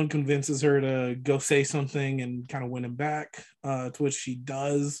 Sloane convinces her to go say something and kind of win him back, to which she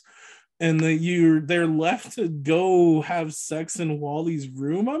does. And they're left to go have sex in Wally's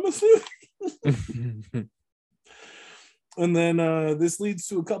room, I'm assuming. And then this leads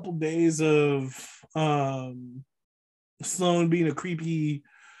to a couple days of Sloane being a creepy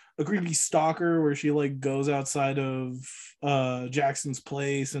stalker where she like goes outside of Jackson's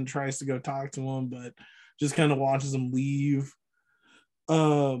place and tries to go talk to him, but just kind of watches him leave.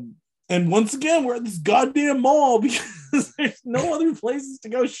 And once again, we're at this goddamn mall because there's no other places to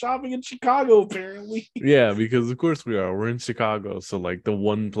go shopping in Chicago, apparently. Yeah, because of course we are. We're in Chicago, so like the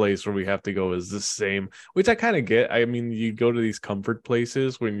one place where we have to go is the same, which I kind of get. I mean, you go to these comfort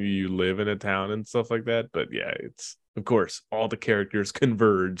places when you live in a town and stuff like that, but yeah, it's of course all the characters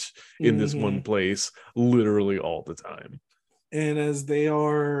converge in this one place literally all the time. And as they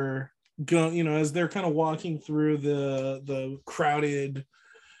are going, as they're kind of walking through the crowded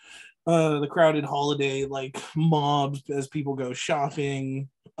holiday like mobs as people go shopping,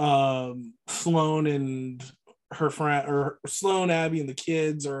 Sloane and her friend or Sloane, Abby, and the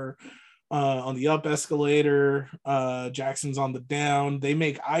kids are on the up escalator. Jackson's on the down. They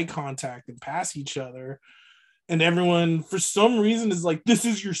make eye contact and pass each other. And everyone, for some reason, is like, this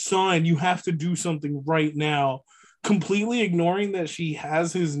is your sign. You have to do something right now. Completely ignoring that she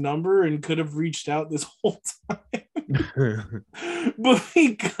has his number and could have reached out this whole time. But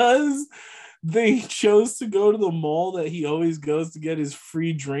because they chose to go to the mall that he always goes to get his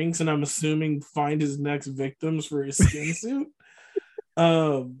free drinks, and I'm assuming find his next victims for his skin suit,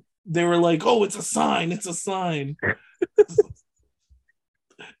 they were like, oh, it's a sign. It's a sign.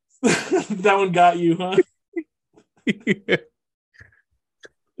 That one got you, huh? Yeah.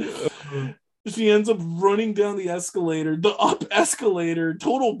 She ends up running down the escalator, the up escalator,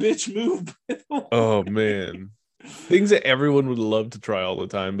 total bitch move. Oh man, things that everyone would love to try all the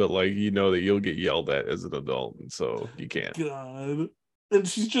time, but like you know that you'll get yelled at as an adult, and so you can't. God. And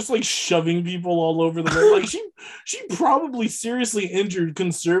she's just like shoving people all over the road. Like she probably seriously injured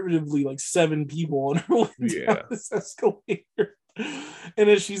conservatively like 7 people on her way down this escalator. And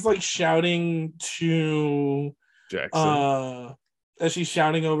as she's like shouting to Jackson, as she's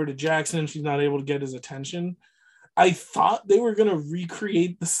shouting over to Jackson, she's not able to get his attention. I thought they were gonna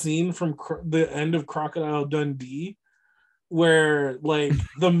recreate the scene from the end of Crocodile Dundee, where like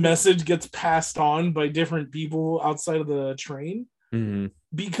the message gets passed on by different people outside of the train. mm-hmm.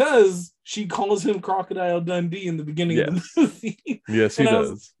 Because she calls him Crocodile Dundee in the beginning of the movie. Yes, he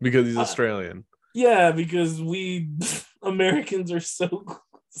does. Because he's Australian. Yeah, because we Americans are so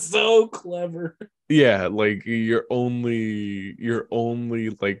clever. Yeah, like your only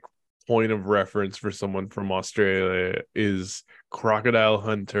like point of reference for someone from Australia is Crocodile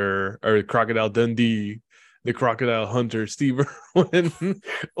Hunter or Crocodile Dundee, the Crocodile Hunter, Steve Irwin,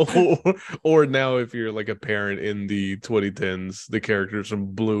 or now if you're like a parent in the 2010s, the characters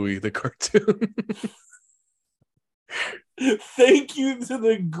from Bluey, the cartoon. Thank you to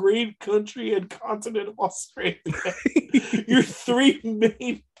the great country and continent of Australia. Your 3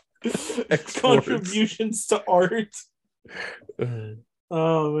 main contributions to art.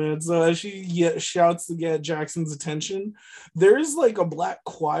 Oh man! So as she shouts to get Jackson's attention, there's like a black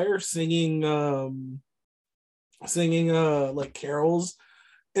choir singing like carols,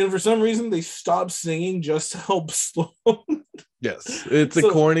 and for some reason they stop singing just to help Sloane. Yes, it's a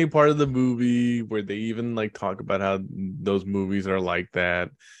corny part of the movie where they even like talk about how those movies are like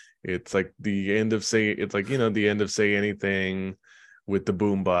that. It's like the end of Say Anything with the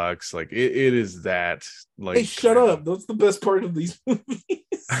boombox. Like it is that. Like, hey, shut up! That's the best part of these movies.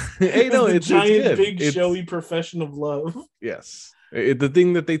 Hey, no, it's giant, big, showy profession of love. Yes. The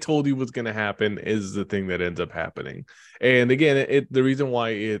thing that they told you was going to happen is the thing that ends up happening. And again, the reason why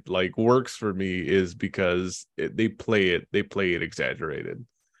it like works for me is because they play it exaggerated.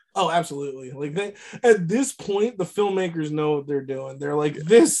 Oh, absolutely. Like at this point, the filmmakers know what they're doing. They're like,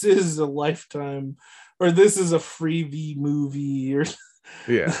 this is a Lifetime or this is a freebie movie or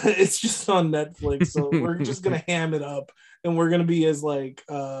it's just on Netflix. So we're just going to ham it up and we're going to be as like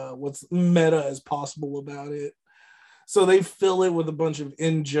what's meta as possible about it. So they fill it with a bunch of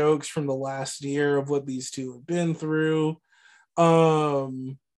in jokes from the last year of what these two have been through.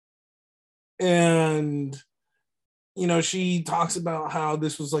 And, you know, she talks about how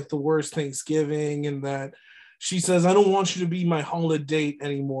this was like the worst Thanksgiving and that she says, I don't want you to be my holiday date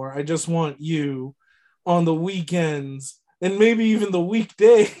anymore. I just want you on the weekends and maybe even the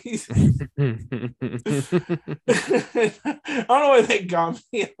weekdays. I don't know why they got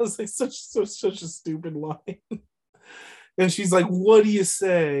me. I was like, such a stupid line. And she's like, what do you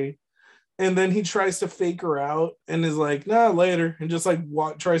say? And then he tries to fake her out and is like, nah, later. And just like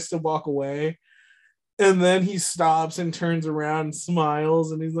tries to walk away. And then he stops and turns around and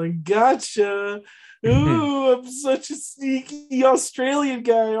smiles. And he's like, gotcha. Ooh, I'm such a sneaky Australian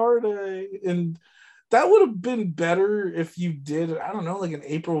guy, aren't I? And that would have been better if you did, I don't know, like an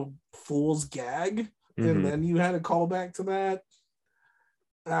April Fool's gag. And then you had a callback to that.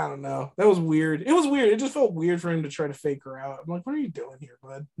 I don't know. That was weird. It was weird. It just felt weird for him to try to fake her out. I'm like, what are you doing here,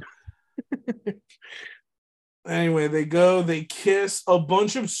 bud? Anyway, they kiss. A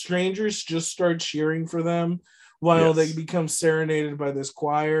bunch of strangers just start cheering for them while they become serenaded by this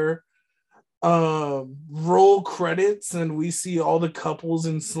choir. Roll credits, and we see all the couples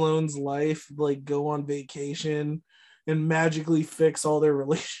in Sloane's life like go on vacation and magically fix all their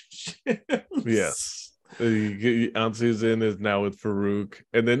relationships. Yes. Aunt Susan is now with Farouk,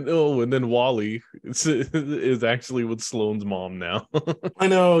 and then Wally is actually with Sloane's mom now. I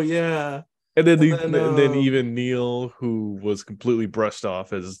know, yeah. And then And then then even Neil, who was completely brushed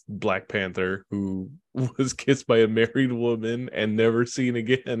off as Black Panther, who was kissed by a married woman and never seen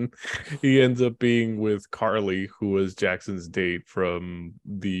again, he ends up being with Carly, who was Jackson's date from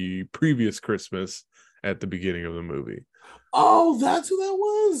the previous Christmas at the beginning of the movie. oh, that's who that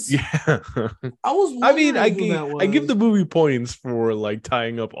was. Yeah. I was I mean, wondering who that was. I give the movie points for like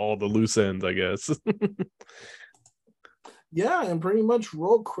tying up all the loose ends, I guess. Yeah, and pretty much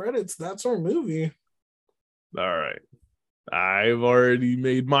roll credits. That's our movie. All right. I've already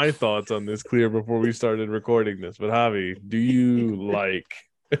made my thoughts on this clear before we started recording this. But Javi, do you like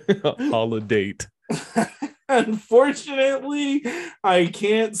Holiday? Unfortunately, I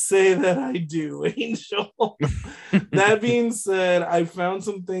can't say that I do, Angel. That being said, I found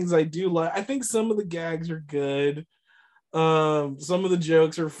some things I do like. I think some of the gags are good. Some of the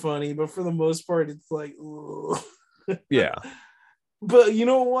jokes are funny, but for the most part, it's like, ugh. Yeah. But you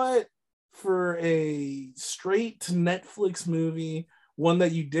know what? For a straight to Netflix movie, one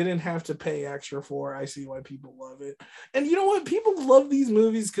that you didn't have to pay extra for, I see why people love it. And you know what? People love these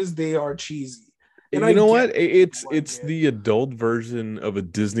movies because they are cheesy. And You know what? It's like the adult version of a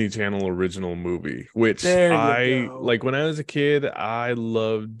Disney Channel original movie, which there I you go. like. When I was a kid, I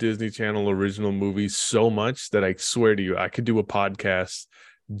loved Disney Channel original movies so much that I swear to you, I could do a podcast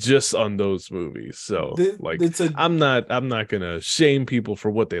just on those movies. So I'm not gonna shame people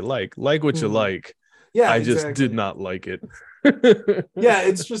for what they like what you like. Yeah, I exactly. just did not like it. Yeah,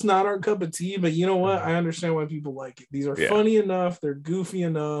 it's just not our cup of tea, but you know what? I understand why people like it. These are funny enough, they're goofy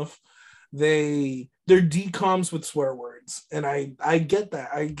enough, they're decoms with swear words, and I get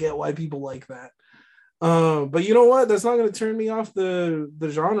that. I get why people like that. But you know what? That's not going to turn me off the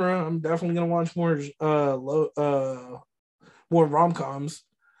genre. I'm definitely going to watch more rom-coms.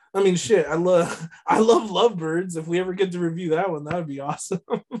 I mean, shit, I love Lovebirds. If we ever get to review that one, that would be awesome.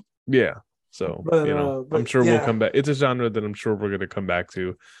 Yeah. So, but I'm sure we'll come back. It's a genre that I'm sure we're going to come back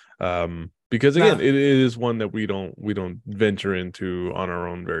to. Because again, it is one that we don't venture into on our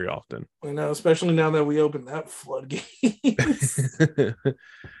own very often. I know, especially now that we opened that floodgate.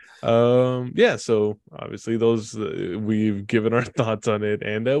 Yeah, so obviously those we've given our thoughts on it,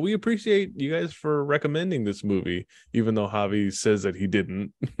 and we appreciate you guys for recommending this movie, even though Javi says that he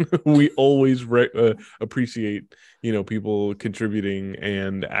didn't. We always appreciate people contributing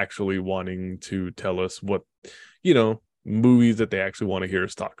and actually wanting to tell us what movies that they actually want to hear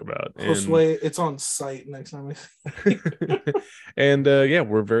us talk about. Josue, it's on site next time. And yeah,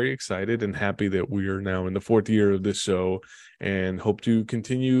 we're very excited and happy that we are now in the 4th year of this show, and hope to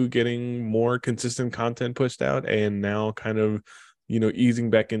continue getting more consistent content pushed out, and now kind of easing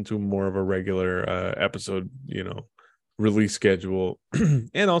back into more of a regular episode release schedule.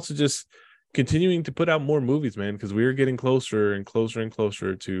 And also just continuing to put out more movies, man, because we are getting closer and closer and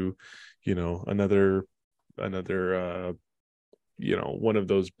closer to another one of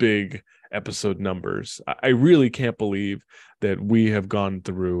those big episode numbers. I really can't believe that we have gone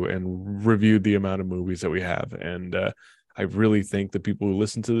through and reviewed the amount of movies that we have, and I really thank the people who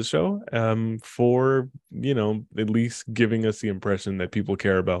listen to the show for at least giving us the impression that people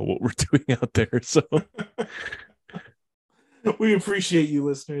care about what we're doing out there. So we appreciate you,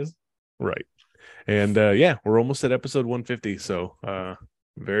 listeners. Right. And yeah, we're almost at episode 150, so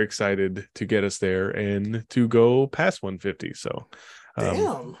very excited to get us there and to go past 150. So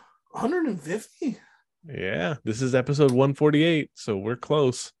damn, 150. Yeah, this is episode 148, so we're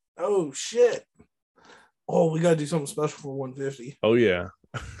close. Oh shit. Oh, we gotta do something special for 150. Oh yeah.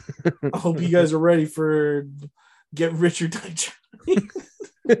 I hope you guys are ready for Get Rich or Die Trying.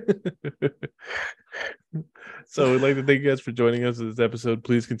 So we'd like to thank you guys for joining us in this episode.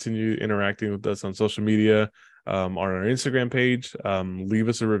 Please continue interacting with us on social media, on our Instagram page. Leave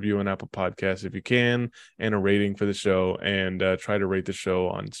us a review on Apple Podcasts if you can, and a rating for the show, and try to rate the show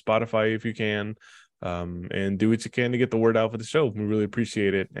on Spotify if you can, and do what you can to get the word out for the show. We really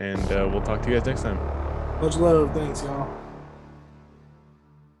appreciate it, and we'll talk to you guys next time. Much love. Thanks, y'all.